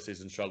 the early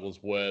season struggles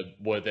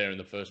were there in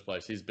the first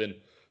place. He's been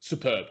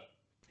superb.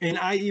 And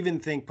I even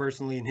think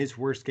personally in his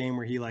worst game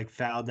where he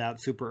fouled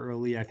out super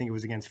early, I think it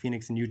was against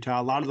Phoenix and Utah.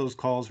 A lot of those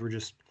calls were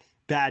just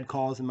bad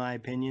calls in my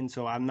opinion,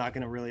 so I'm not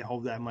going to really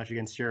hold that much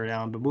against Jared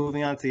Allen. But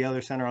moving on to the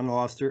other center on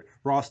the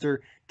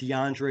roster,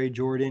 DeAndre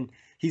Jordan.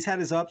 He's had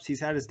his ups, he's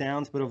had his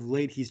downs, but of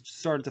late he's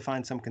started to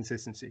find some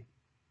consistency.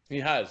 He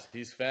has.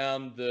 He's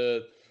found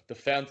the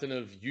fountain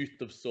of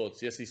youth of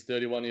sorts. Yes, he's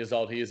 31 years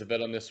old. He is a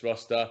vet on this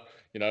roster.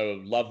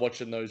 Love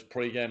watching those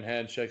pre-game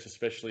handshakes,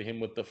 especially him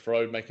with the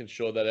throw, making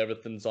sure that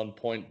everything's on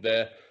point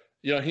there.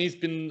 He's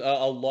been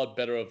a lot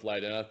better of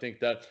late, and I think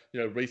that,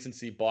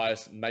 recency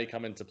bias may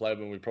come into play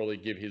when we probably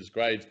give his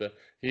grades, but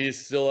he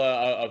is still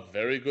a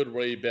very good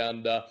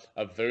rebounder,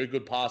 a very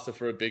good passer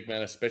for a big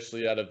man,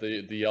 especially out of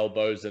the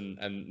elbows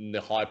and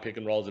the high pick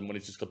and rolls, and when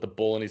he's just got the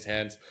ball in his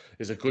hands.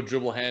 He's a good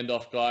dribble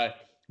handoff guy,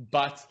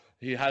 but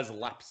he has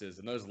lapses,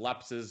 and those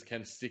lapses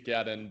can stick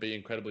out and be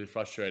incredibly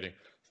frustrating.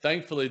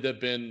 Thankfully, they've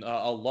been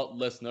a lot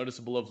less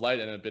noticeable of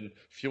late and have been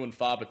few and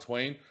far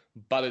between,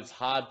 but it's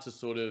hard to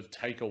sort of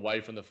take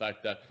away from the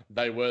fact that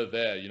they were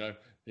there.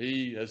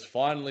 He has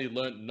finally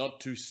learned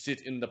not to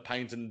sit in the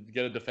paint and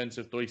get a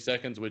defensive 3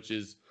 seconds, which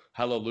is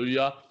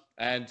hallelujah.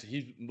 And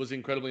he was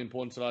incredibly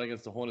important tonight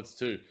against the Hornets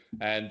too.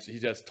 And he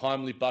has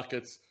timely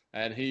buckets,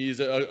 and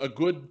he's a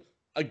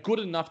good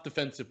enough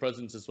defensive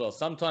presence as well.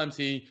 Sometimes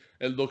it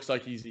looks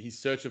like he's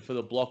searching for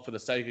the block for the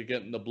sake of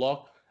getting the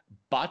block.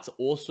 But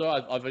also,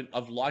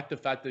 I've liked the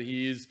fact that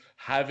he is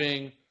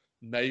having,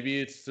 maybe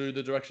it's through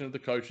the direction of the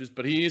coaches,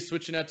 but he is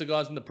switching out to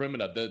guys in the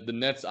perimeter. The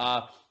Nets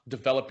are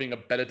developing a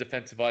better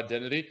defensive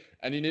identity,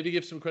 and you need to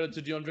give some credit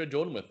to DeAndre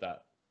Jordan with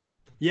that.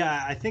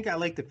 Yeah, I think I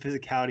like the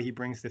physicality he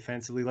brings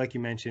defensively. Like you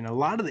mentioned, a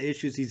lot of the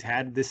issues he's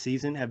had this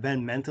season have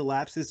been mental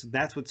lapses.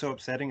 That's what's so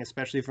upsetting,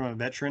 especially from a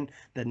veteran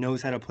that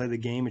knows how to play the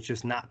game. It's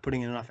just not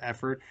putting in enough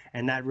effort,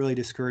 and that really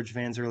discouraged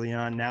fans early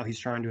on. Now he's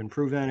trying to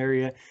improve that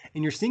area,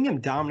 and you're seeing him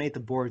dominate the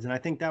boards. And I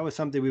think that was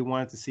something we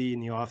wanted to see in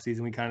the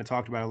offseason. We kind of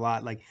talked about a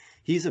lot. Like,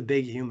 he's a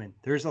big human.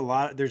 There's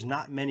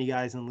not many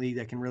guys in the league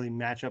that can really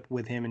match up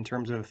with him in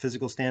terms of a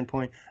physical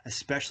standpoint,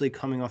 especially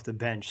coming off the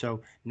bench.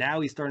 So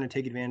now he's starting to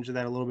take advantage of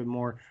that a little bit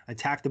more,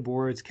 attack the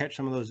boards, catch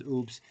some of those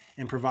oops,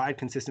 and provide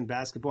consistent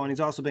basketball. And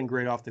he's also been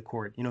great off the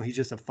court. You know, he's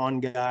just a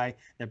fun guy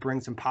that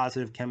brings some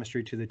positive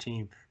chemistry to the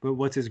team. But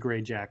what's his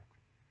grade, Jack?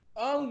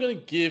 I'm going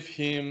to give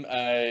him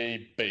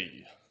a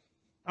B.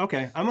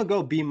 Okay, I'm gonna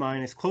go B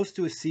minus, close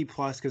to a C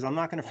plus, because I'm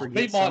not gonna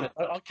forget. B minus.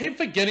 I keep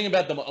forgetting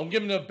about them. I'm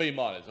giving it a B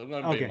minus. I'm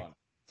going to B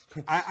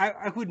minus.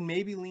 I would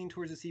maybe lean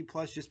towards a C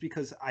plus just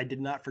because I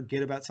did not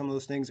forget about some of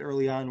those things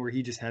early on where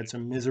he just had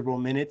some miserable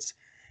minutes.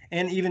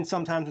 And even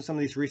sometimes in some of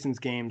these recent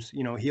games,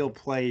 you know, he'll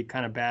play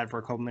kind of bad for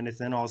a couple minutes,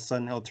 then all of a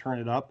sudden he'll turn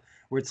it up.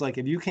 Where it's like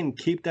if you can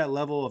keep that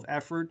level of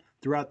effort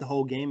throughout the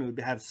whole game, it would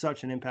have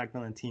such an impact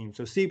on the team.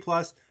 So C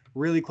plus,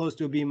 really close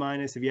to a B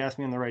minus. If you ask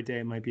me on the right day,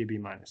 it might be a B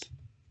minus.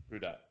 Who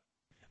dat?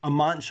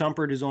 Iman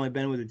Shumpert has only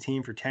been with the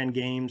team for 10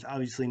 games.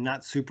 Obviously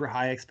not super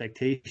high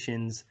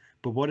expectations.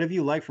 But what have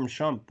you liked from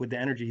Shump with the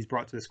energy he's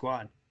brought to the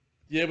squad?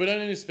 Yeah, we don't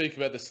need to speak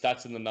about the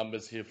stats and the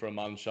numbers here for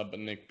Iman Shumpert,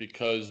 Nick,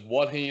 because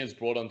what he has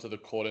brought onto the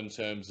court in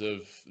terms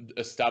of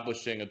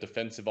establishing a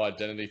defensive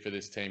identity for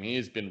this team, he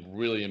has been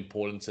really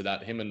important to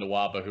that. Him and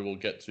Nwaba, who we'll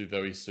get to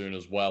very soon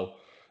as well.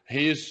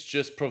 He has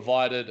just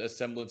provided a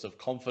semblance of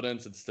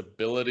confidence and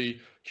stability,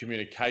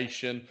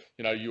 communication.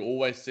 You know, you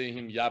always see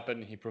him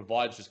yapping. He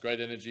provides just great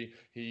energy.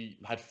 He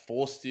had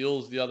 4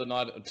 steals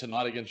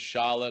tonight against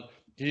Charlotte.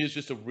 He is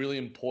just a really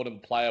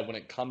important player when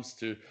it comes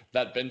to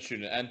that bench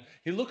unit. And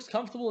he looks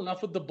comfortable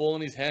enough with the ball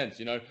in his hands.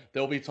 You know,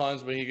 there'll be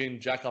times where he can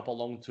jack up a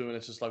long two, and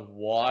it's just like,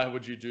 why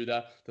would you do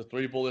that? The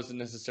 3-ball isn't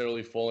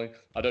necessarily falling.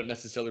 I don't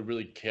necessarily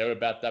really care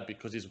about that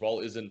because his role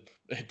isn't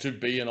to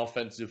be an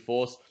offensive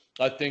force.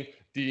 I think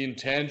the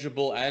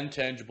intangible and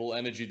tangible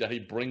energy that he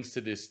brings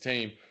to this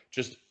team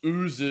just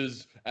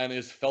oozes and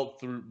is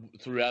felt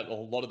throughout a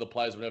lot of the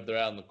players whenever they're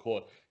out on the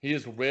court. He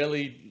is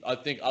rarely, I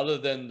think, other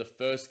than the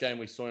first game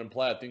we saw him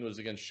play, I think it was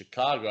against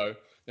Chicago.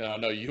 You know, I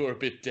know you were a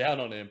bit down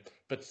on him,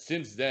 but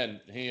since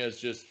then, he has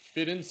just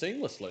fit in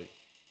seamlessly.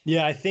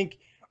 Yeah, I think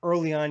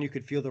early on you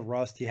could feel the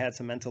rust. He had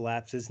some mental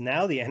lapses.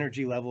 Now the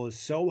energy level is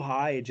so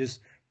high, it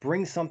just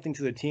brings something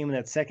to the team in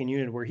that second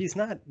unit where he's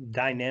not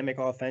dynamic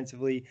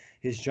offensively.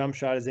 His jump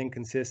shot is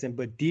inconsistent,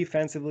 but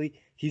defensively,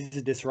 he's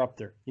a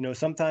disruptor. You know,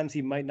 sometimes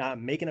he might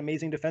not make an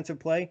amazing defensive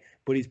play,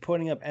 but he's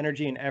putting up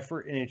energy and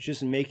effort, and it's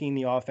just making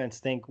the offense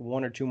think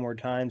 1 or 2 more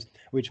times,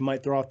 which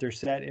might throw off their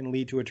set and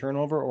lead to a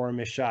turnover or a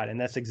missed shot. And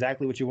that's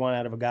exactly what you want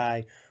out of a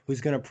guy who's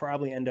going to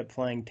probably end up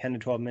playing 10 to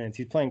 12 minutes.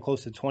 He's playing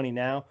close to 20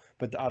 now,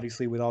 but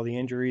obviously with all the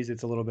injuries,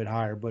 it's a little bit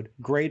higher. But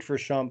great for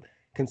Shump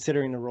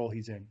considering the role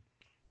he's in.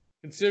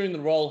 Considering the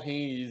role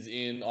he's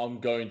in, I'm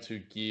going to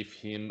give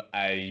him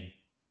a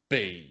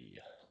B.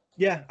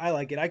 Yeah, I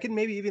like it. I could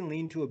maybe even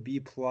lean to a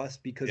B plus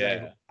because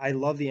I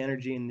love the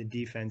energy in the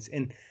defense,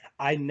 and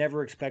I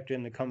never expected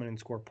him to come in and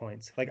score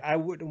points. Like I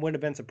wouldn't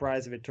have been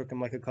surprised if it took him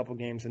like a couple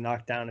games to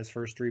knock down his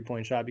first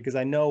 3-point shot because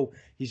I know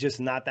he's just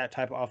not that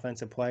type of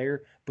offensive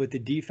player. But the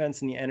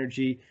defense and the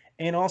energy,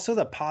 and also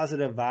the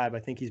positive vibe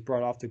I think he's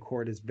brought off the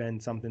court has been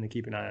something to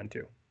keep an eye on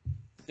too.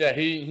 Yeah,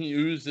 he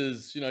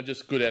oozes, you know,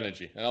 just good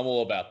energy, and I'm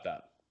all about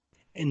that.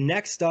 And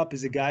next up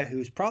is a guy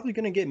who's probably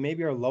going to get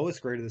maybe our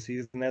lowest grade of the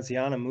season, and that's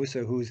Yana Musa,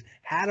 who's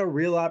had a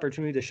real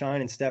opportunity to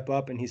shine and step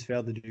up, and he's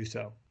failed to do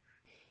so.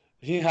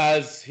 He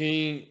has.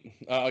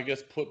 I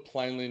guess, put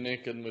plainly,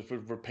 Nick, and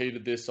we've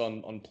repeated this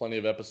on plenty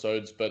of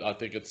episodes, but I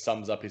think it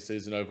sums up his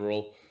season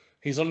overall.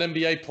 He's not an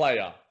NBA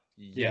player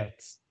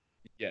yet.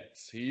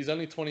 Yes, he's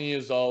only 20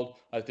 years old.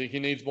 I think he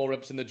needs more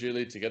reps in the G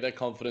League to get that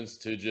confidence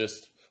to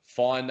just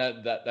find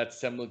that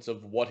semblance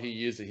of what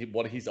he is,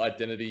 what his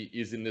identity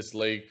is in this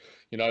league.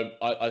 You know,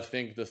 I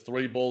think the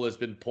 3-ball has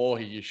been poor.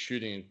 He is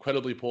shooting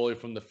incredibly poorly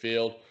from the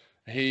field.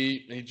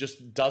 He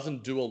just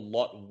doesn't do a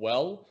lot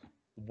well.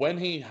 When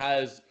he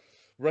has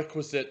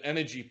requisite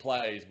energy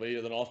plays, be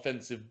it an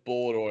offensive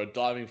board or a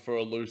diving for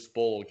a loose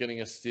ball or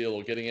getting a steal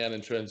or getting out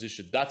in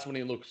transition, that's when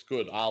he looks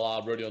good, a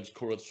la Rodion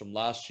Kurucs from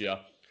last year.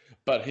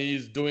 But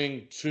he's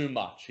doing too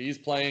much. He's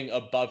playing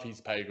above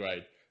his pay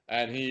grade,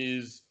 and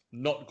he's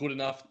not good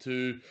enough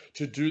to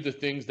do the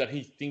things that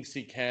he thinks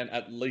he can,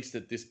 at least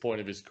at this point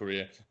of his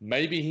career.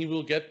 Maybe he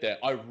will get there.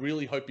 I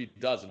really hope he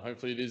does, and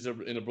hopefully it is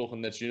in a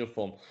Brooklyn Nets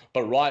uniform.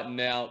 But right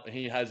now,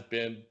 he has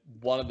been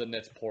one of the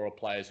Nets' poorer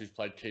players who's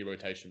played key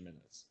rotation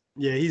minutes.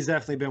 Yeah, he's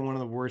definitely been one of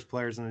the worst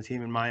players on the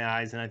team in my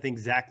eyes, and I think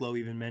Zach Lowe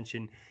even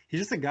mentioned he's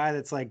just a guy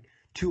that's like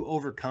too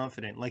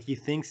overconfident. Like he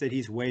thinks that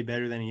he's way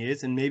better than he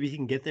is, and maybe he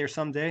can get there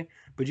someday.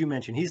 But you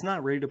mentioned he's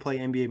not ready to play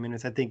NBA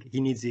minutes. I think he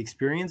needs the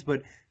experience,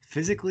 but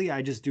physically,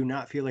 I just do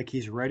not feel like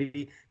he's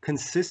ready.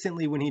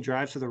 Consistently, when he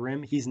drives to the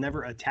rim, he's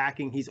never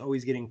attacking. He's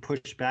always getting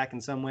pushed back in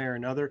some way or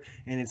another.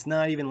 And it's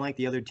not even like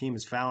the other team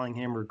is fouling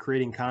him or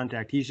creating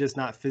contact. He's just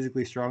not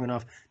physically strong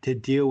enough to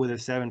deal with a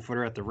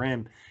 7-footer at the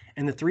rim.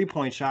 And the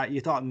three-point shot,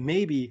 you thought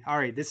maybe, all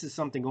right, this is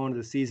something going into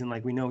the season.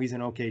 Like we know he's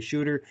an okay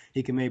shooter.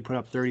 He can maybe put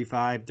up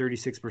 35,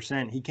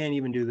 36%. He can't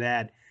even do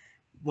that.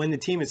 When the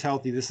team is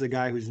healthy, this is a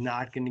guy who's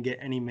not going to get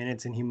any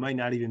minutes, and he might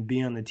not even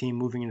be on the team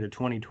moving into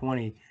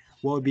 2020.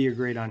 What would be your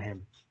grade on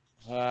him?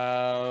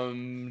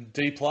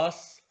 D+.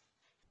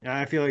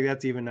 I feel like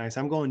that's even nice.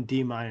 I'm going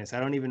D-. I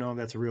don't even know if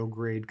that's a real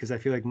grade because I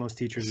feel like most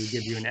teachers would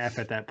give you an F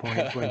at that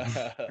point.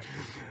 But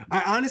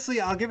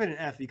I'll give it an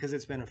F because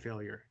it's been a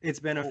failure. It's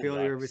been a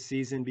failure of a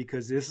season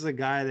because this is a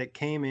guy that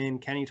came in.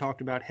 Kenny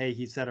talked about, hey,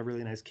 he's had a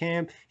really nice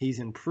camp. He's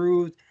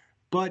improved,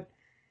 but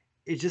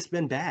it's just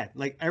been bad.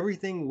 Like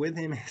everything with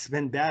him has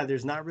been bad.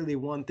 There's not really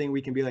one thing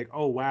we can be like,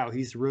 oh, wow,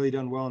 he's really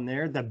done well in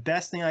there. The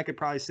best thing I could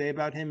probably say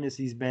about him is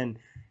he's been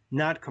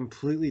not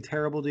completely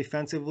terrible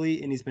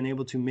defensively, and he's been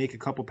able to make a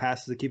couple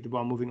passes to keep the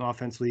ball moving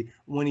offensively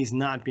when he's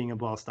not being a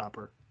ball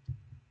stopper.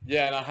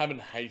 Yeah, and I haven't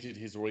hated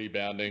his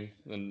rebounding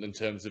in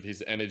terms of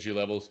his energy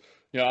levels.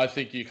 I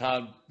think you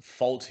can't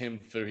fault him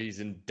for his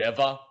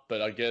endeavor,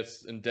 but I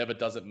guess endeavor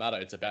doesn't matter.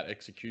 It's about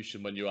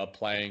execution when you are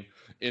playing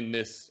in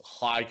this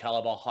high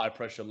caliber, high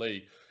pressure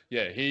league.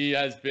 Yeah, he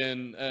has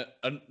been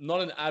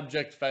not an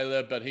abject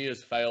failure, but he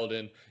has failed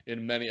in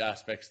many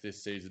aspects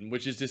this season,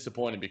 which is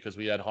disappointing because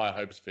we had high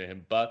hopes for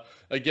him. But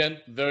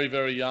again, very,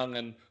 very young,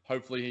 and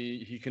hopefully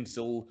he can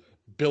still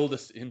build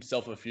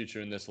himself a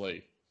future in this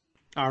league.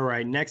 All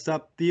right, next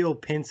up, Theo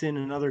Pinson,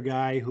 another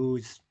guy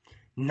who's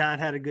not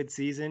had a good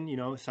season.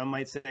 Some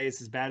might say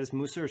it's as bad as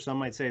Musa, or some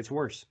might say it's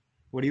worse.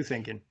 What are you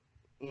thinking?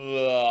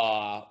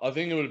 I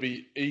think it would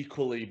be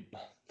equally.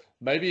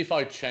 Maybe if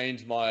I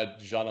change my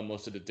Jana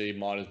Musa to D-,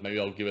 maybe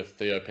I'll give a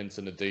Theo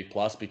Pinson a D+,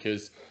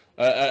 because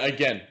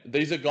again,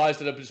 these are guys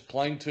that are just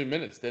playing 2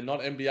 minutes. They're not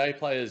NBA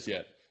players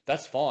yet.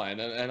 That's fine,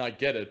 and I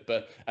get it.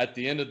 But at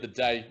the end of the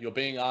day, you're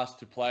being asked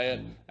to play it,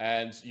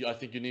 and I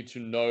think you need to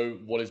know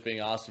what is being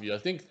asked of you. I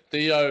think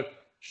Theo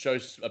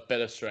shows a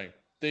better strength.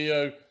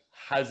 Theo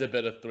has a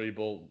better three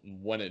ball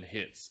when it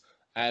hits.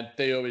 And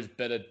Theo is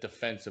better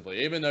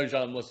defensively. Even though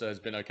Jana Musa has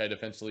been okay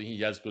defensively, he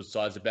has good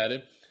size about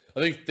him. I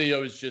think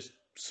Theo is just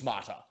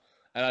smarter.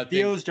 And I think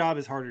Theo's job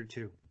is harder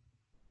too.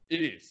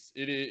 It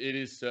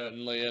is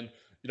certainly. And,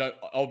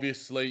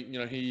 obviously,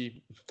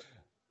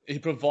 he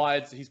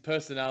provides, his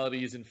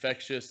personality is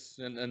infectious.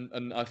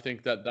 And I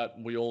think that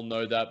we all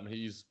know that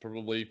he's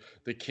probably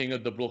the king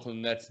of the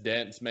Brooklyn Nets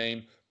dance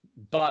meme.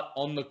 But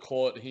on the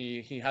court,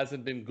 he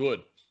hasn't been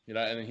good.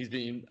 And he's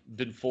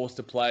been forced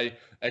to play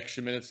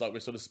extra minutes like we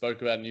sort of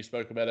spoke about and you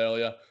spoke about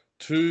earlier.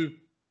 2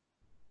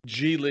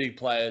 G League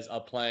players are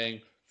playing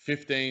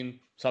 15,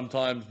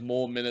 sometimes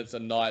more minutes a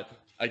night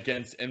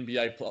against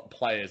NBA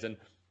players. And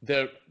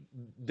they're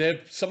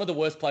some of the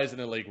worst players in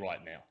the league right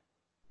now.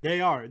 They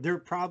are. They're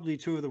probably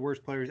 2 of the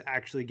worst players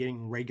actually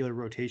getting regular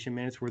rotation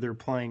minutes where they're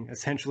playing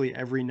essentially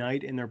every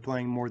night and they're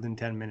playing more than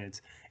 10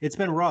 minutes. It's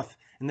been rough.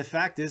 And the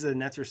fact is the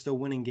Nets are still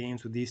winning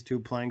games with these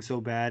 2 playing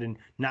so bad and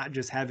not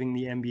just having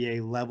the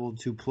NBA level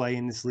to play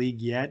in this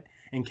league yet.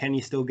 And Kenny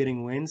still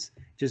getting wins.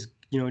 Just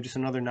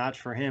another notch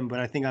for him.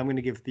 But I think I'm going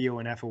to give Theo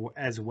an F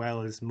as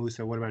well as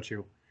Musa. What about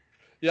you?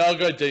 Yeah, I'll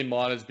go D-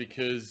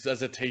 because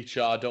as a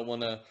teacher, I don't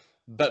want to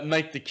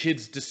make the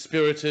kids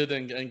dispirited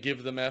and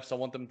give them Fs. I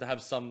want them to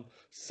have some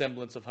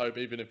semblance of hope,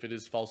 even if it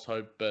is false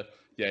hope. But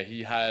yeah,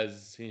 he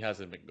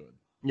hasn't been good.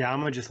 Yeah,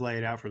 I'm going to just lay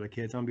it out for the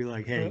kids. I'm going to be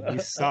like, hey, you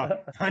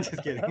suck. I'm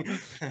just kidding.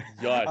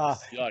 Yikes.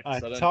 I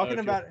don't talking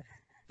know about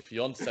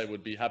fiance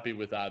would be happy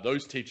with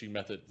those teaching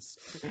methods.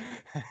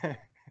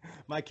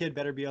 My kid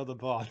better be able to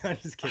ball. I'm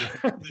just kidding.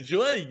 Let's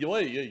chill at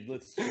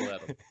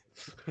him.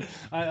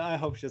 I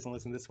hope she doesn't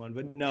listen to this one.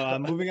 But no,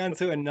 moving on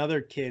to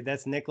another kid.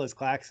 That's Nicholas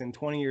Claxton,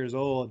 20 years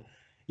old.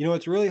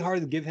 It's really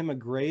hard to give him a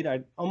grade.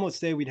 I'd almost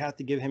say we'd have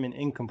to give him an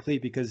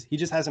incomplete because he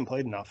just hasn't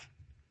played enough.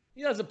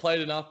 He hasn't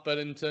played enough, but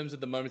in terms of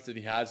the moments that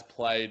he has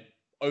played,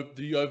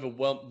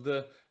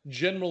 the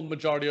general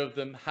majority of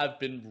them have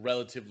been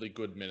relatively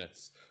good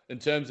minutes. In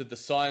terms of the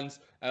signs,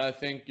 and I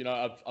think,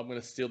 I'm going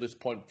to steal this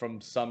point from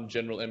some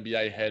general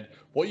NBA head.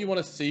 What you want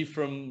to see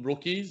from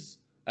rookies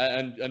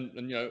and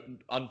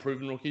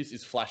unproven rookies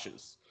is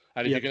flashes.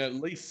 And if you can at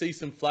least see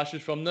some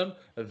flashes from them,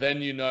 then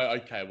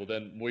okay, well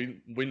then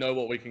we know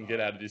what we can get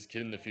out of this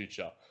kid in the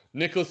future.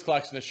 Nicholas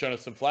Claxton has shown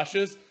us some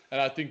flashes,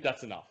 and I think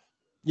that's enough.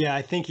 Yeah,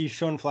 I think he's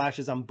shown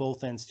flashes on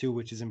both ends too,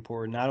 which is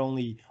important. Not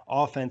only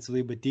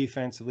offensively, but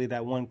defensively.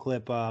 That one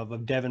clip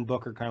of Devin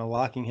Booker kind of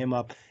locking him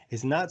up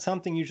is not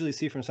something you usually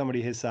see from somebody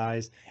his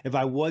size. If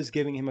I was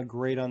giving him a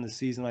grade on the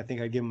season, I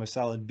think I'd give him a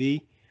solid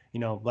B.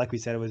 Like we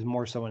said, it was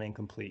more so an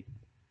incomplete.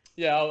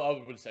 Yeah,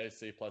 I would say a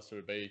C+ or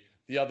a B.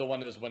 The other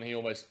one is when he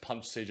almost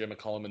punched CJ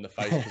McCollum in the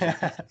face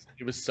because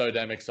he was so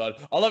damn excited.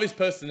 I love his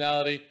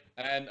personality.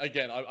 And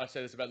again, I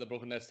say this about the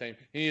Brooklyn Nets team.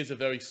 He is a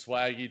very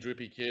swaggy,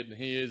 drippy kid.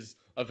 He is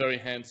a very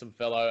handsome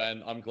fellow,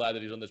 and I'm glad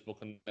that he's on this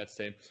Brooklyn Nets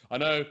team. I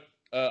know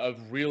a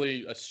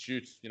really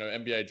astute,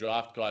 NBA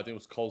draft guy, I think it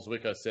was Cole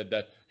Zwicker, said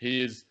that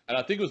he is, and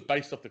I think it was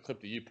based off the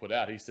clip that you put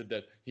out. He said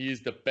that he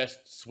is the best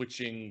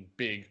switching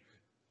big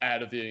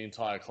out of the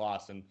entire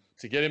class. And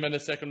to get him in a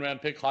high second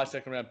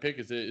round pick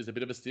is a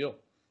bit of a steal.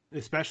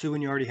 Especially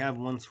when you already have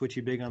one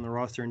switchy big on the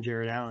roster in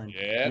Jarrett Allen.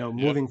 Yeah.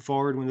 Moving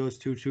forward, when those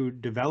two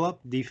develop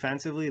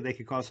defensively, they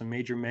could cause some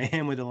major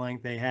mayhem with the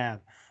length they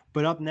have.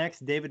 But up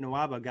next, David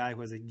Nwaba, a guy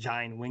who has a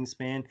giant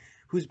wingspan,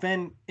 who's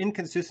been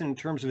inconsistent in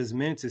terms of his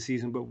minutes this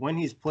season, but when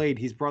he's played,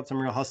 he's brought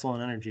some real hustle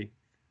and energy.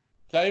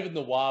 David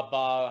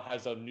Nwaba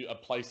has a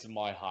place in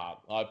my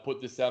heart. I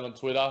put this out on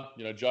Twitter.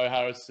 Joe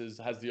Harris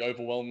has the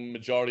overwhelming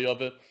majority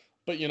of it.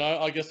 But,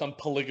 I guess I'm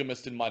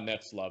polygamist in my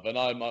Nets love. And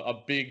I'm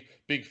a big,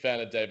 big fan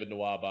of David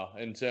Nwaba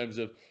in terms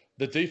of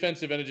the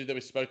defensive energy that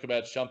we spoke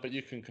about, Shumpert.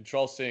 You can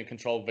control C and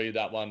control V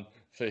that one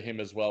for him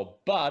as well.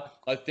 But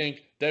I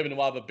think David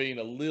Nwaba being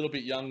a little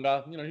bit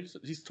younger,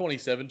 he's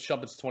 27,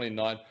 Shumpert's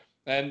 29.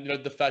 And,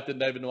 the fact that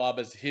David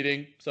Nwaba's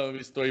hitting some of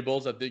his three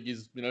balls, I think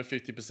he's,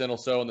 50% or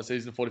so on the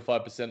season,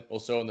 45% or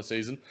so on the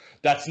season.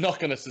 That's not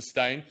going to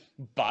sustain,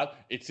 but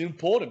it's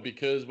important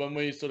because when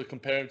we sort of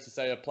compare him to,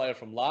 say, a player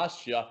from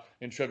last year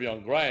in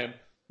Treveon Graham,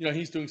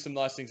 he's doing some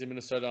nice things in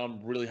Minnesota.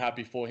 I'm really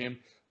happy for him.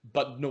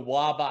 But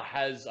Nwaba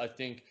has, I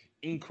think,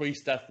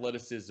 increased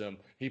athleticism.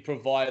 He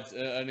provides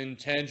an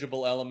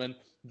intangible element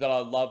that I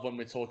love when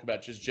we talk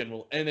about just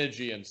general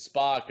energy and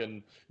spark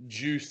and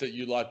juice that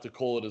you like to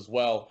call it as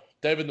well.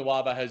 David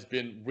Nwaba has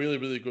been really,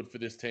 really good for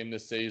this team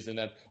this season,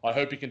 and I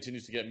hope he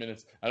continues to get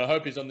minutes, and I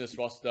hope he's on this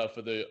roster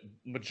for the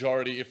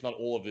majority, if not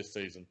all, of this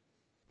season.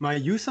 My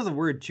use of the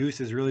word juice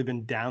has really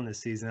been down this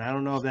season. I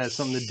don't know if that has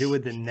something to do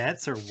with the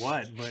Nets or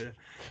what, but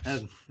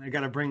I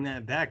got to bring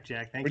that back,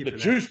 Jack. Thank you for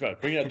that. Bring the juice, man.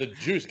 Bring out the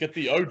juice. Get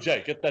the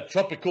OJ. Get that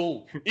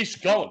tropical ish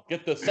going.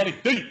 Get the Sunny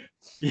D.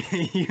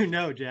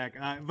 Jack.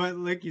 But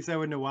like you said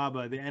with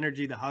Nwaba, the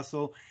energy, the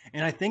hustle,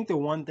 and I think the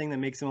one thing that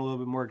makes him a little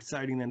bit more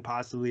exciting than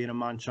possibly an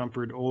Iman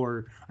Shumpert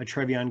or a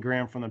Treveon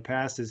Graham from the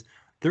past is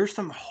there's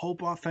some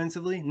hope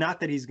offensively. Not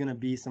that he's going to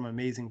be some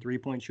amazing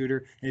three-point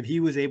shooter. If he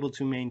was able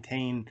to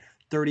maintain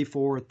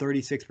 34 or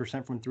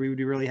 36% from three, would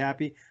be really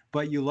happy.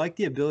 But you like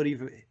the ability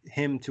of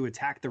him to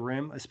attack the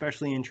rim,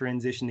 especially in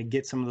transition, to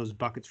get some of those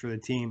buckets for the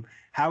team.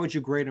 How would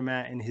you grade him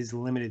at in his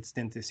limited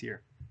stint this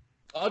year?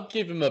 I'd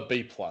give him a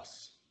B+.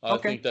 I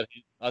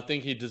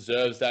think he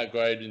deserves that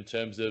grade in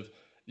terms of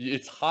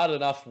it's hard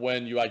enough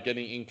when you are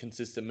getting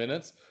inconsistent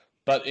minutes,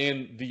 but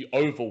in the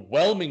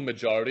overwhelming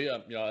majority,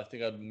 I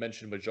think I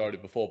mentioned majority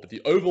before, but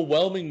the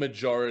overwhelming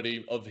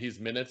majority of his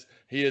minutes,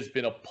 he has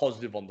been a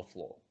positive on the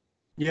floor.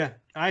 Yeah,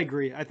 I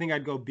agree. I think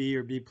I'd go B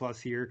or B+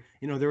 here.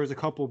 There was a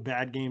couple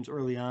bad games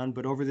early on,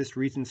 but over this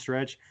recent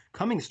stretch,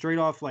 coming straight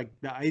off like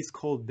the ice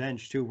cold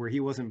bench too, where he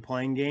wasn't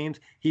playing games,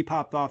 he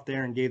popped off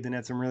there and gave the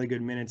Nets some really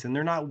good minutes, and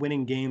they're not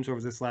winning games over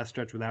this last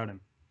stretch without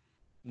him.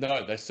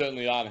 No, they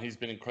certainly aren't. He's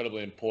been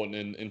incredibly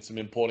important in some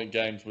important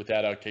games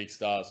without our key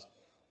stars.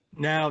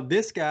 Now,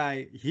 this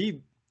guy,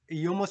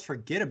 you almost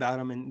forget about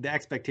him and the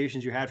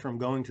expectations you had for him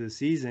going to the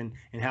season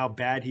and how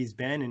bad he's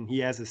been, and he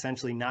has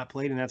essentially not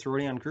played, and that's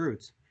Rodion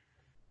Cruz.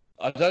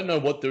 I don't know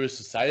what there is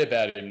to say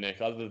about him,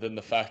 Nick, other than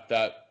the fact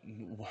that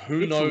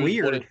who knows. It's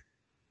weird.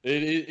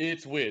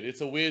 It's weird. It's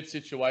a weird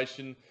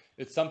situation.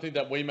 It's something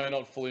that we may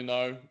not fully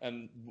know,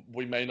 and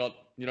we may not,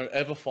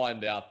 ever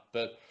find out.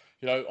 But,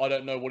 I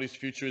don't know what his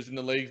future is in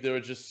the league. There are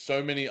just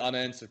so many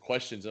unanswered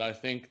questions. And I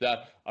think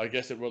that, I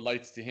guess it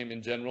relates to him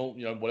in general.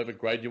 Whatever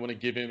grade you want to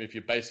give him, if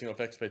you're basing it off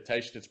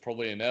expectation, it's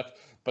probably an F.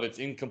 But it's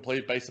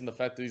incomplete based on the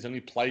fact that he's only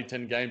played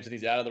 10 games and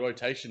he's out of the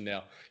rotation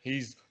now.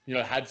 He's,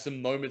 had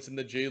some moments in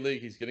the G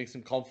League. He's getting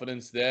some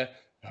confidence there.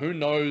 Who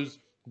knows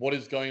what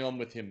is going on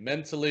with him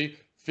mentally?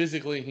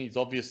 Physically, he's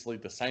obviously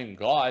the same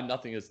guy.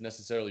 Nothing has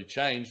necessarily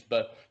changed.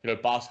 But,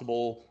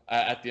 basketball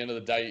at the end of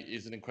the day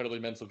is an incredibly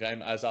mental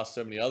game, as are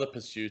so many other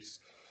pursuits.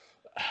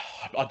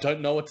 I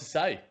don't know what to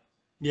say.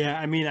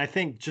 Yeah, I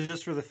think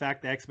just for the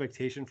fact the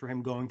expectation for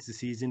him going to the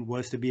season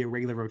was to be a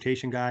regular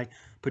rotation guy,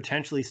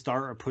 potentially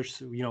start or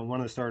push, one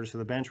of the starters to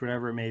the bench,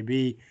 whatever it may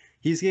be,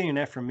 he's getting an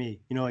F from me.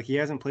 He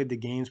hasn't played the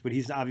games, but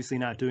he's obviously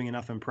not doing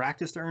enough in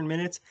practice to earn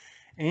minutes.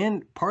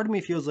 And part of me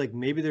feels like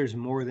maybe there's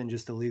more than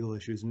just the legal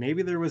issues.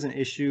 Maybe there was an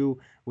issue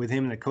with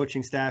him and the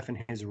coaching staff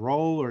and his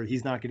role, or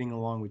he's not getting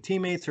along with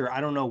teammates, or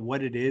I don't know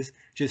what it is.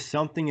 Just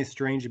something is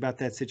strange about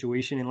that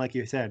situation. And like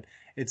you said,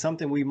 it's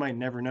something we might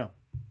never know.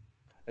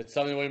 It's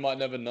something we might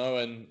never know,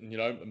 and,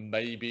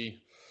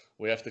 maybe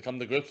we have to come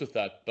to grips with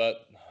that.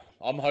 But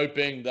I'm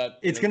hoping that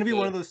it's going to be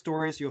one of those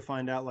stories you'll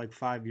find out like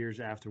 5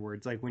 years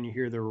afterwards. Like when you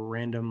hear the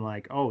random,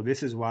 like, oh,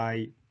 this is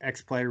why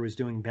X player was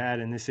doing bad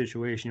in this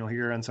situation. You'll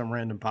hear it on some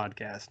random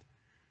podcast.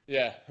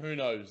 Yeah, who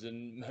knows?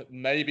 And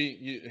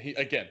maybe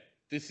again,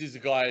 this is a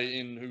guy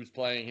who's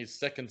playing his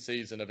second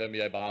season of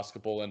NBA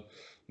basketball, and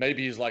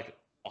maybe he's like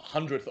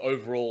 100th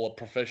overall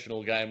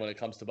professional game when it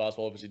comes to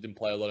basketball. Obviously, didn't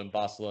play a lot in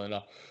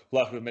Barcelona,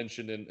 like we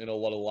mentioned in a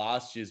lot of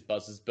last year's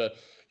buzzers. But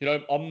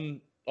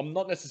I'm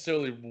not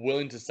necessarily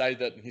willing to say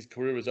that his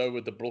career is over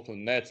with the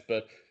Brooklyn Nets,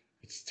 but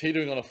it's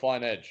teetering on a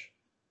fine edge.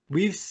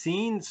 We've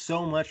seen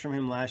so much from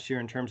him last year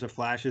in terms of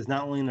flashes,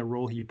 not only in the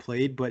role he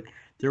played, but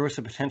there was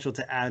the potential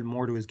to add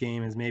more to his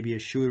game as maybe a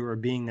shooter or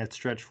being that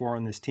stretch four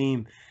on this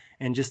team.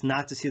 And just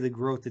not to see the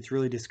growth, it's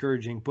really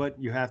discouraging.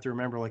 But you have to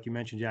remember, like you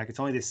mentioned, Jack, it's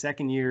only the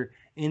second year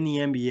in the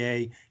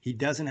NBA. He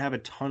doesn't have a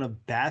ton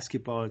of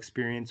basketball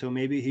experience, so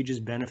maybe he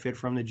just benefit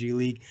from the G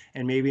League.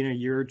 And maybe in a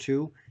year or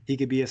two, he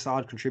could be a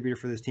solid contributor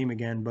for this team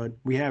again. But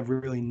we have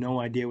really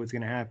no idea what's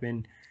going to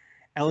happen.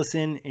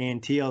 Ellison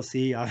and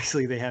TLC,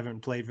 obviously they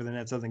haven't played for the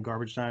Nets other than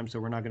garbage time, so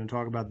we're not going to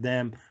talk about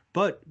them.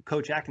 But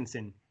Coach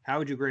Atkinson, how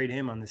would you grade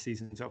him on the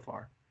season so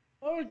far?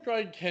 I would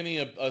grade Kenny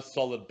a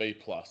solid B+.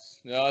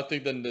 I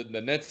think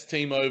the Nets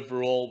team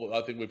overall,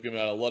 I think we've given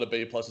out a lot of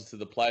B pluses to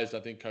the players.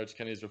 I think Coach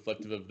Kenny is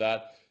reflective of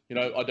that.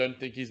 I don't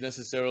think he's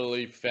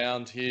necessarily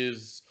found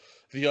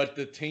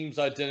the team's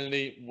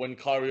identity when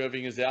Kyrie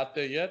Irving is out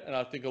there yet, and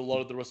I think a lot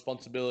of the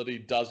responsibility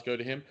does go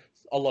to him.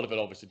 A lot of it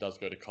obviously does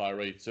go to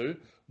Kyrie too,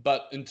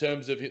 but in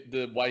terms of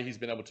the way he's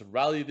been able to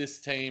rally this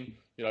team,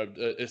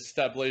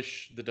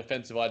 establish the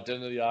defensive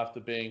identity after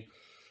being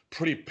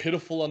pretty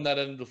pitiful on that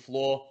end of the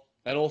floor,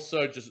 and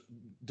also just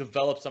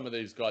develop some of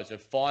these guys.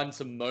 Find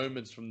some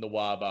moments from the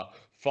Nwaba,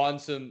 find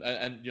some,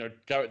 and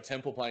Garrett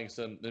Temple playing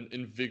some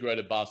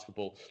invigorated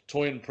basketball,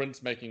 Taurean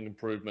Prince making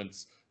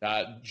improvements,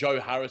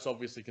 Joe Harris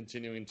obviously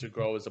continuing to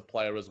grow as a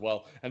player as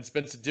well, and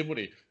Spencer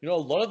Dinwiddie. A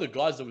lot of the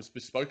guys that we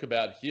spoke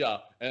about here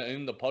and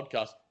in the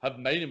podcast have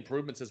made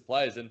improvements as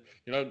players, and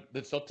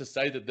that's not to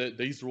say that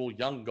these are all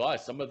young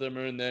guys. Some of them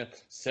are in their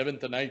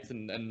 7th and 8th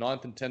and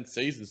 9th and 10th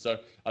season, so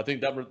I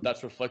think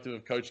that's reflective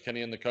of Coach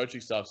Kenny and the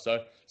coaching staff.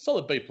 So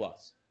solid B+.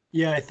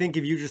 Yeah, I think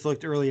if you just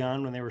looked early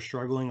on when they were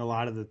struggling, a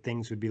lot of the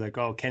things would be like,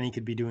 oh, Kenny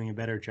could be doing a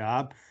better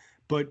job.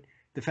 But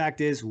the fact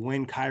is,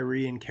 when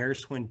Kyrie and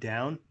Karis went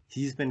down,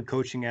 he's been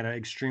coaching at an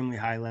extremely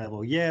high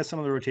level. Yeah, some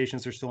of the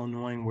rotations are still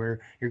annoying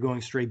where you're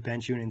going straight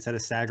bench unit instead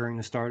of staggering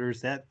the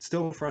starters. That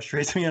still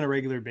frustrates me on a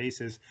regular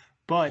basis.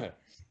 But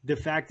the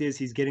fact is,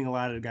 he's getting a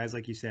lot of the guys,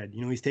 like you said.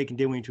 He's taking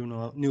Dinwiddie to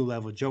a new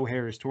level. Joe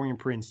Harris, Taurean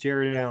Prince,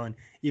 Jared Allen,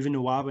 even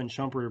Nwaba and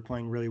Shumpert are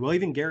playing really well.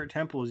 Even Garrett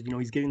Temple is,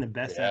 he's getting the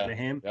best out of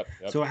him. Yep.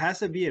 So it has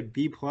to be a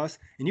B+.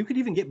 And you could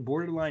even get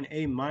borderline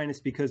A-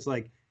 because,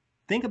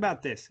 think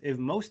about this. If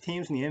most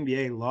teams in the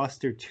NBA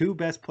lost their 2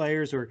 best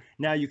players, or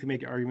now you can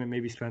make an argument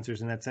maybe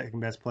Spencer's in that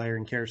 2nd best player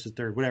and Karis is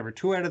 3rd, whatever,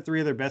 2 out of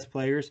 3 of their best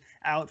players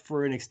out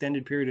for an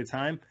extended period of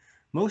time,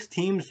 most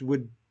teams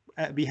would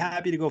be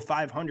happy to go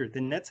 500.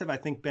 The Nets have, I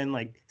think, been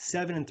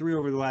 7-3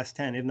 over the last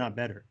 10, if not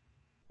better.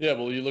 Yeah,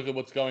 well, you look at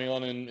what's going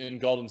on in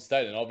Golden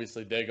State, and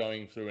obviously they're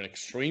going through an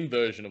extreme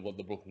version of what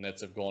the Brooklyn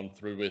Nets have gone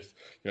through with,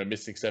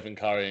 missing Stephen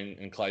Curry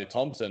and Klay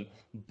Thompson,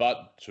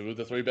 but 2 of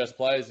the 3 best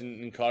players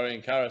in Kyrie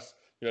and Karis.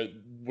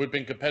 We've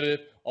been competitive,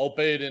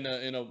 albeit in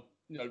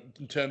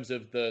in terms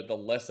of the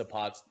lesser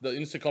parts. The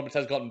instant conference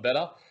has gotten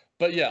better,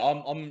 but yeah,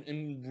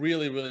 I'm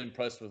really, really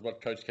impressed with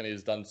what Coach Kenny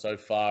has done so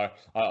far.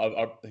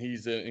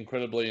 He's an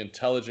incredibly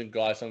intelligent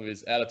guy. Some of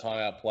his out of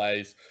timeout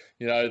plays,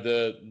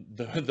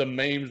 the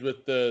memes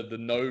with the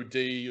no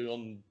D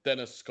on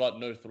Dennis Scott,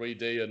 no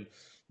 3D, and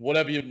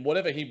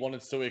whatever he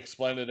wanted to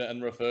explain it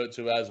and refer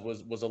to as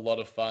was a lot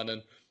of fun.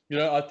 And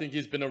I think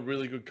he's been a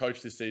really good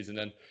coach this season.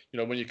 And,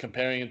 when you're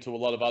comparing him to a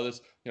lot of others,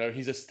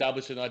 he's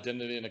established an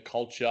identity and a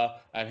culture,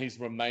 and he's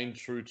remained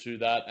true to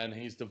that. And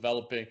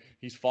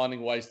he's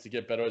finding ways to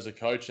get better as a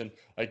coach. And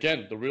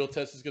again, the real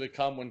test is going to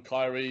come when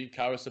Kyrie,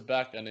 Karis are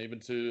back, and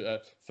even to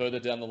further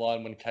down the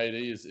line when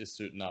KD is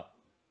suiting up.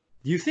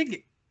 Do you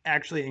think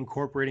actually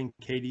incorporating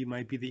KD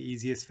might be the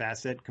easiest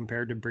facet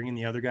compared to bringing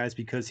the other guys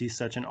because he's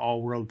such an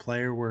all-world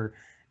player where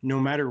no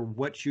matter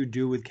what you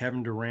do with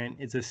Kevin Durant,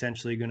 it's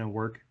essentially going to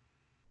work?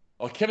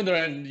 Oh, Kevin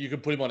Durant, you can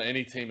put him on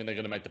any team and they're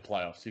going to make the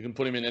playoffs. You can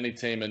put him in any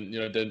team and,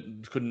 they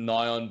could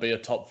nigh on be a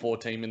top 4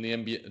 team in the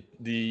NBA,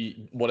 the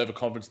whatever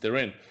conference they're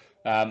in.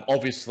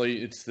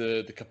 Obviously, it's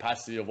the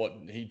capacity of what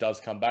he does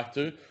come back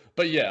to.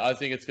 But yeah, I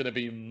think it's going to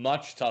be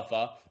much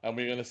tougher, and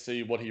we're going to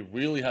see what he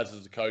really has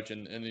as a coach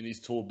and in his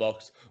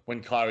toolbox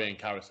when Kyrie and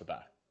Karis are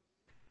back.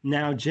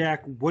 Now,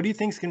 Jack, what do you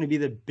think is going to be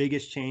the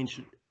biggest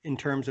change in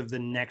terms of the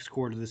next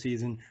quarter of the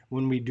season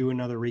when we do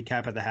another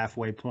recap at the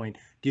halfway point?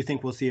 Do you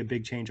think we'll see a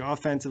big change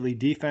offensively,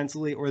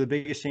 defensively, or the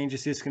biggest change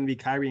is just going to be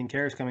Kyrie and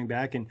Karis coming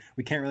back, and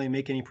we can't really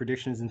make any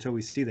predictions until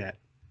we see that?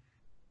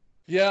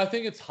 Yeah, I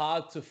think it's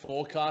hard to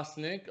forecast,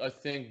 Nick. I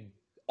think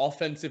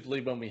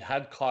offensively, when we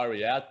had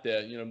Kyrie out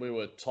there, we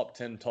were top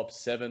 10, top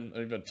 7,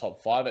 or even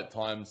top 5 at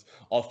times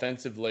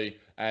offensively,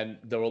 and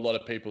there were a lot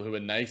of people who were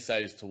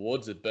naysayers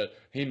towards it, but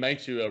he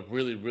makes you a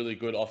really, really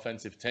good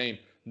offensive team.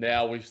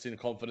 Now we've seen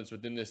confidence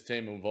within this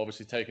team, and we've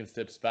obviously taken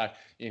steps back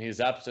in his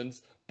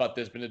absence. but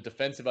there's been a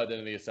defensive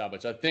identity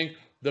established. I think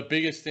the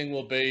biggest thing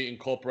will be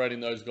incorporating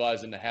those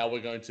guys into how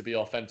we're going to be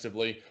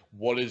offensively.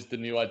 What is the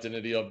new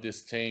identity of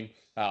this team?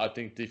 I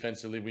think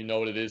defensively, we know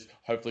what it is.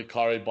 Hopefully,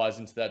 Kyrie buys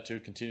into that too,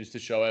 continues to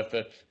show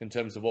effort in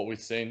terms of what we've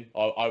seen.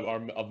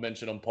 I've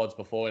mentioned on pods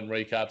before in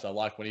recaps, I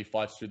like when he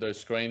fights through those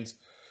screens.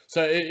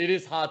 So it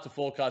is hard to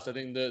forecast. I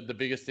think the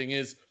biggest thing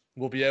is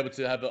we'll be able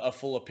to have a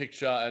fuller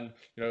picture, and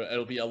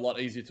it'll be a lot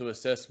easier to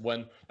assess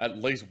when at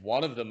least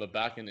one of them are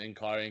back in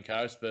Kyrie and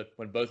Caris, but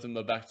when both of them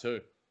are back too.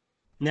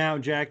 Now,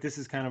 Jack, this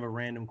is kind of a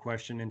random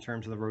question in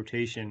terms of the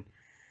rotation.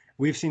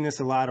 We've seen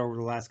this a lot over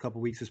the last couple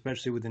of weeks,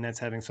 especially with the Nets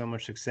having so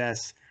much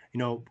success.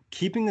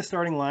 Keeping the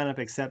starting lineup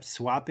except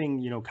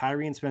swapping,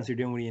 Kyrie and Spencer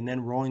Dinwiddie, and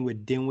then rolling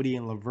with Dinwiddie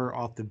and LeVert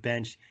off the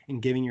bench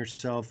and giving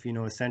yourself,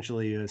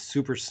 essentially a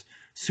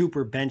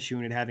super bench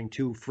unit, having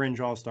two fringe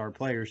all-star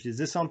players. Is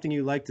this something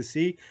you like to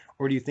see,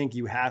 or do you think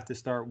you have to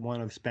start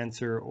one of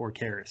Spencer or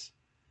Caris?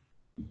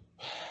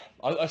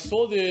 I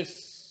saw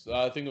this,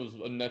 I think it was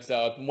on Nets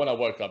Daily, when I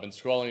woke up and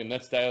scrolling in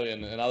Nets Daily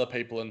and other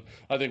people, and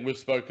I think we've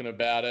spoken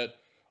about it.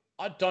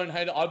 I don't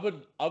hate it.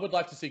 I would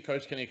like to see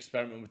Coach Kenny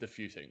experiment with a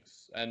few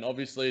things. And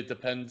obviously it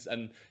depends,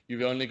 and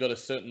you've only got a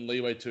certain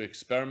leeway to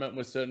experiment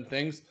with certain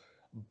things.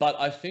 But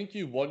I think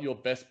you want your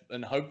best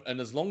and hope, and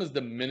as long as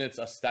the minutes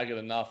are staggered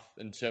enough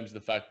in terms of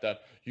the fact that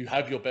you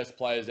have your best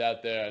players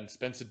out there and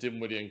Spencer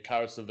Dinwiddie and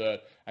Caris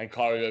LeVert and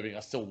Kyrie Irving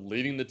are still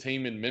leading the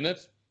team in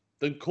minutes,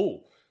 then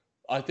cool.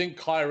 I think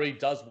Kyrie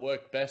does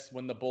work best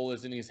when the ball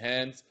is in his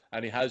hands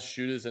and he has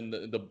shooters and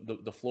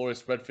the floor is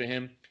spread for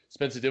him.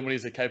 Spencer Dinwiddie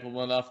is a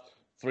capable enough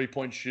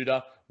three-point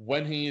shooter.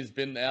 When he has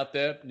been out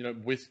there,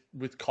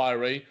 with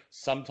Kyrie,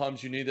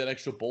 sometimes you need that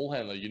extra ball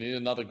handler. You need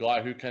another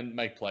guy who can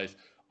make plays.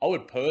 I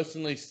would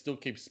personally still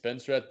keep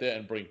Spencer out there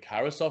and bring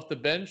Caris off the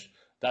bench.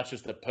 That's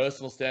just a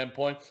personal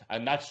standpoint,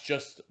 and that's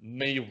just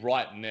me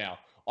right now.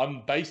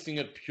 I'm basing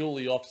it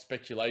purely off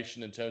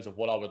speculation in terms of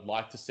what I would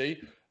like to see.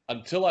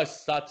 Until I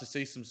start to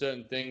see some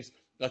certain things,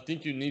 I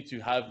think you need to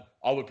have,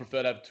 I would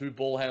prefer to have two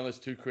ball handlers,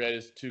 two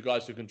creators, two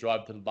guys who can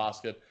drive to the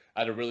basket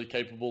at a really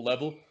capable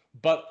level.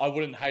 But I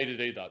wouldn't hate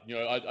it either.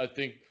 I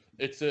think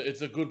it's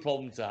a good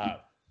problem to have.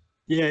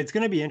 Yeah, it's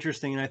going to be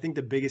interesting. And I think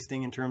the biggest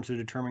thing in terms of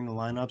determining the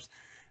lineups,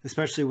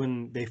 especially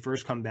when they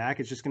first come back,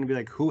 it's just going to be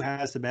like, who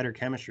has the better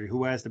chemistry?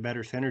 Who has the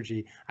better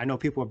synergy? I know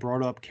people have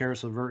brought up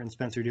Caris LeVert and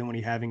Spencer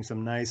Dinwiddie having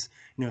some nice,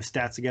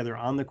 stats together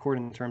on the court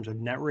in terms of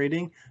net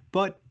rating.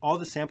 But all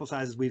the sample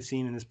sizes we've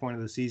seen in this point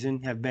of the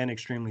season have been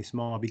extremely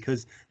small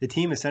because the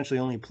team essentially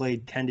only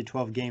played 10 to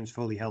 12 games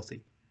fully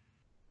healthy.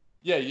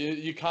 Yeah,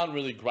 you can't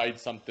really grade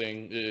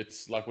something.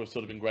 It's like we've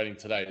sort of been grading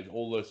today.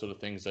 All those sort of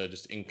things are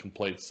just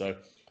incomplete. So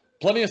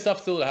plenty of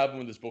stuff still to happen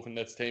with this Brooklyn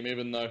Nets team,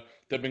 even though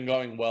they've been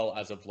going well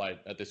as of late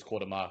at this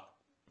quarter mark.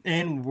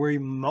 And we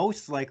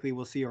most likely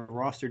will see a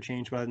roster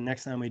change by the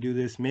next time we do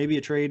this. Maybe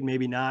a trade,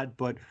 maybe not,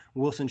 but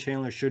Wilson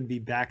Chandler should be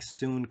back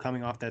soon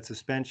coming off that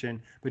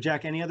suspension. But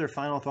Jack, any other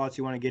final thoughts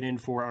you want to get in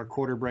for our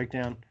quarter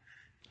breakdown?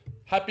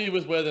 Happy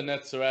with where the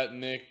Nets are at,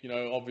 Nick.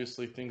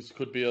 Obviously things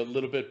could be a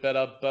little bit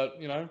better, but,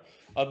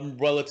 I'm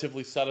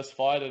relatively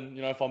satisfied. And,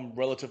 if I'm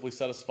relatively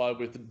satisfied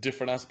with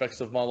different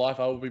aspects of my life,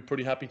 I would be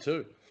pretty happy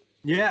too.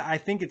 Yeah, I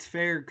think it's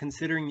fair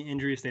considering the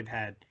injuries they've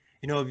had.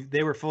 If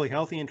they were fully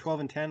healthy in 12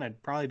 and 10,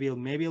 I'd probably be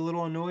maybe a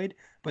little annoyed.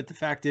 But the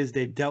fact is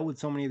they've dealt with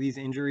so many of these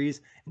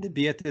injuries, and to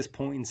be at this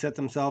point and set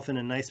themselves in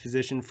a nice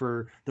position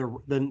for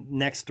the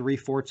next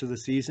 3/4 of the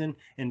season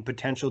and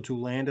potential to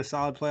land a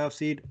solid playoff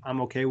seed,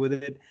 I'm okay with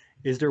it.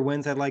 Is there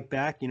wins I'd like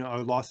back,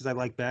 or losses I'd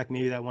like back?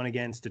 Maybe that one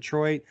against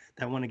Detroit,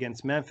 that one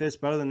against Memphis.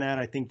 But other than that,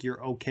 I think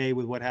you're okay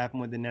with what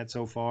happened with the Nets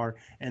so far,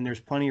 and there's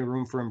plenty of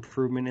room for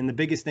improvement. And the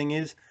biggest thing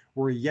is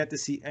we're yet to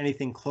see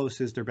anything close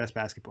as their best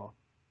basketball.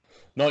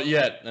 Not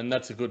yet, and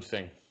that's a good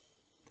thing.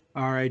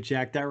 All right,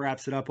 Jack, that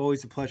wraps it up.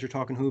 Always a pleasure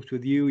talking hoops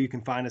with you. You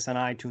can find us on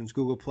iTunes,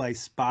 Google Play,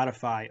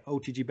 Spotify,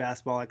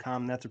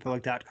 OTGBasketball.com,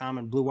 NetsRepublic.com,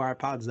 and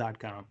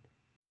BlueWirePods.com.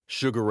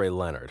 Sugar Ray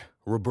Leonard,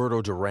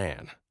 Roberto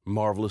Duran,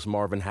 Marvelous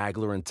Marvin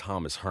Hagler, and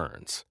Thomas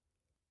Hearns.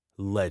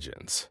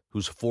 Legends,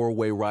 whose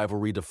four-way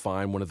rivalry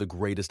defined one of the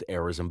greatest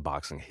eras in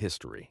boxing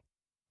history.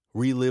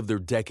 Relive their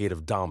decade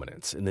of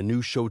dominance in the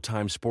new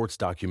Showtime sports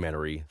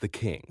documentary, The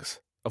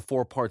Kings, a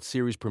 4-part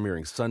series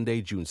premiering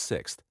Sunday, June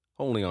 6th,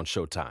 only on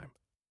Showtime.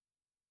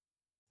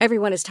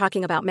 Everyone is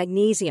talking about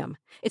magnesium.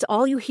 It's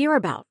all you hear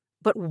about.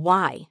 But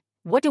why?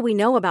 What do we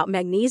know about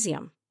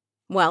magnesium?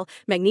 Well,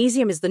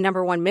 magnesium is the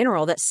 #1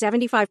 mineral that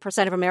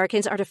 75% of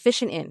Americans are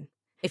deficient in.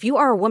 If you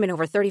are a woman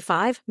over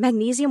 35,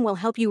 magnesium will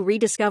help you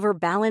rediscover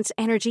balance,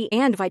 energy,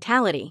 and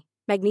vitality.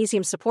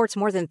 Magnesium supports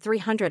more than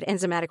 300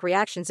 enzymatic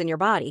reactions in your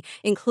body,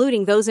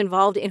 including those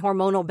involved in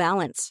hormonal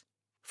balance.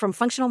 From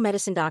functional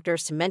medicine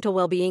doctors to mental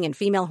well-being and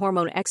female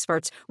hormone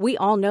experts, we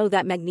all know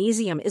that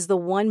magnesium is the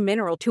one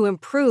mineral to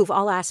improve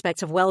all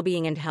aspects of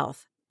well-being and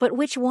health. But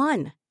which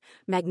one?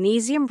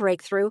 Magnesium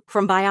Breakthrough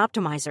from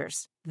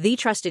Bioptimizers, the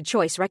trusted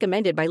choice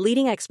recommended by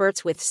leading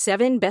experts with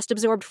 7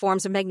 best-absorbed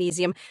forms of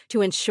magnesium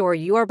to ensure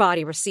your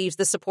body receives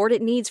the support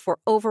it needs for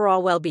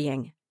overall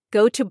well-being.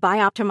 Go to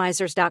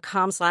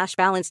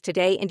bioptimizers.com/balance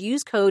today and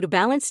use code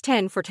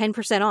BALANCE10 for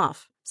 10%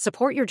 off.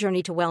 Support your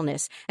journey to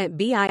wellness at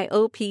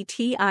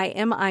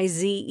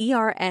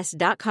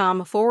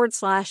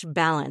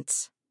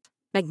bioptimizers.com/balance.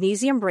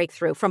 Magnesium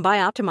Breakthrough from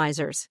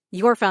Bioptimizers,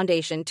 your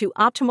foundation to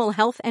optimal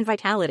health and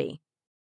vitality.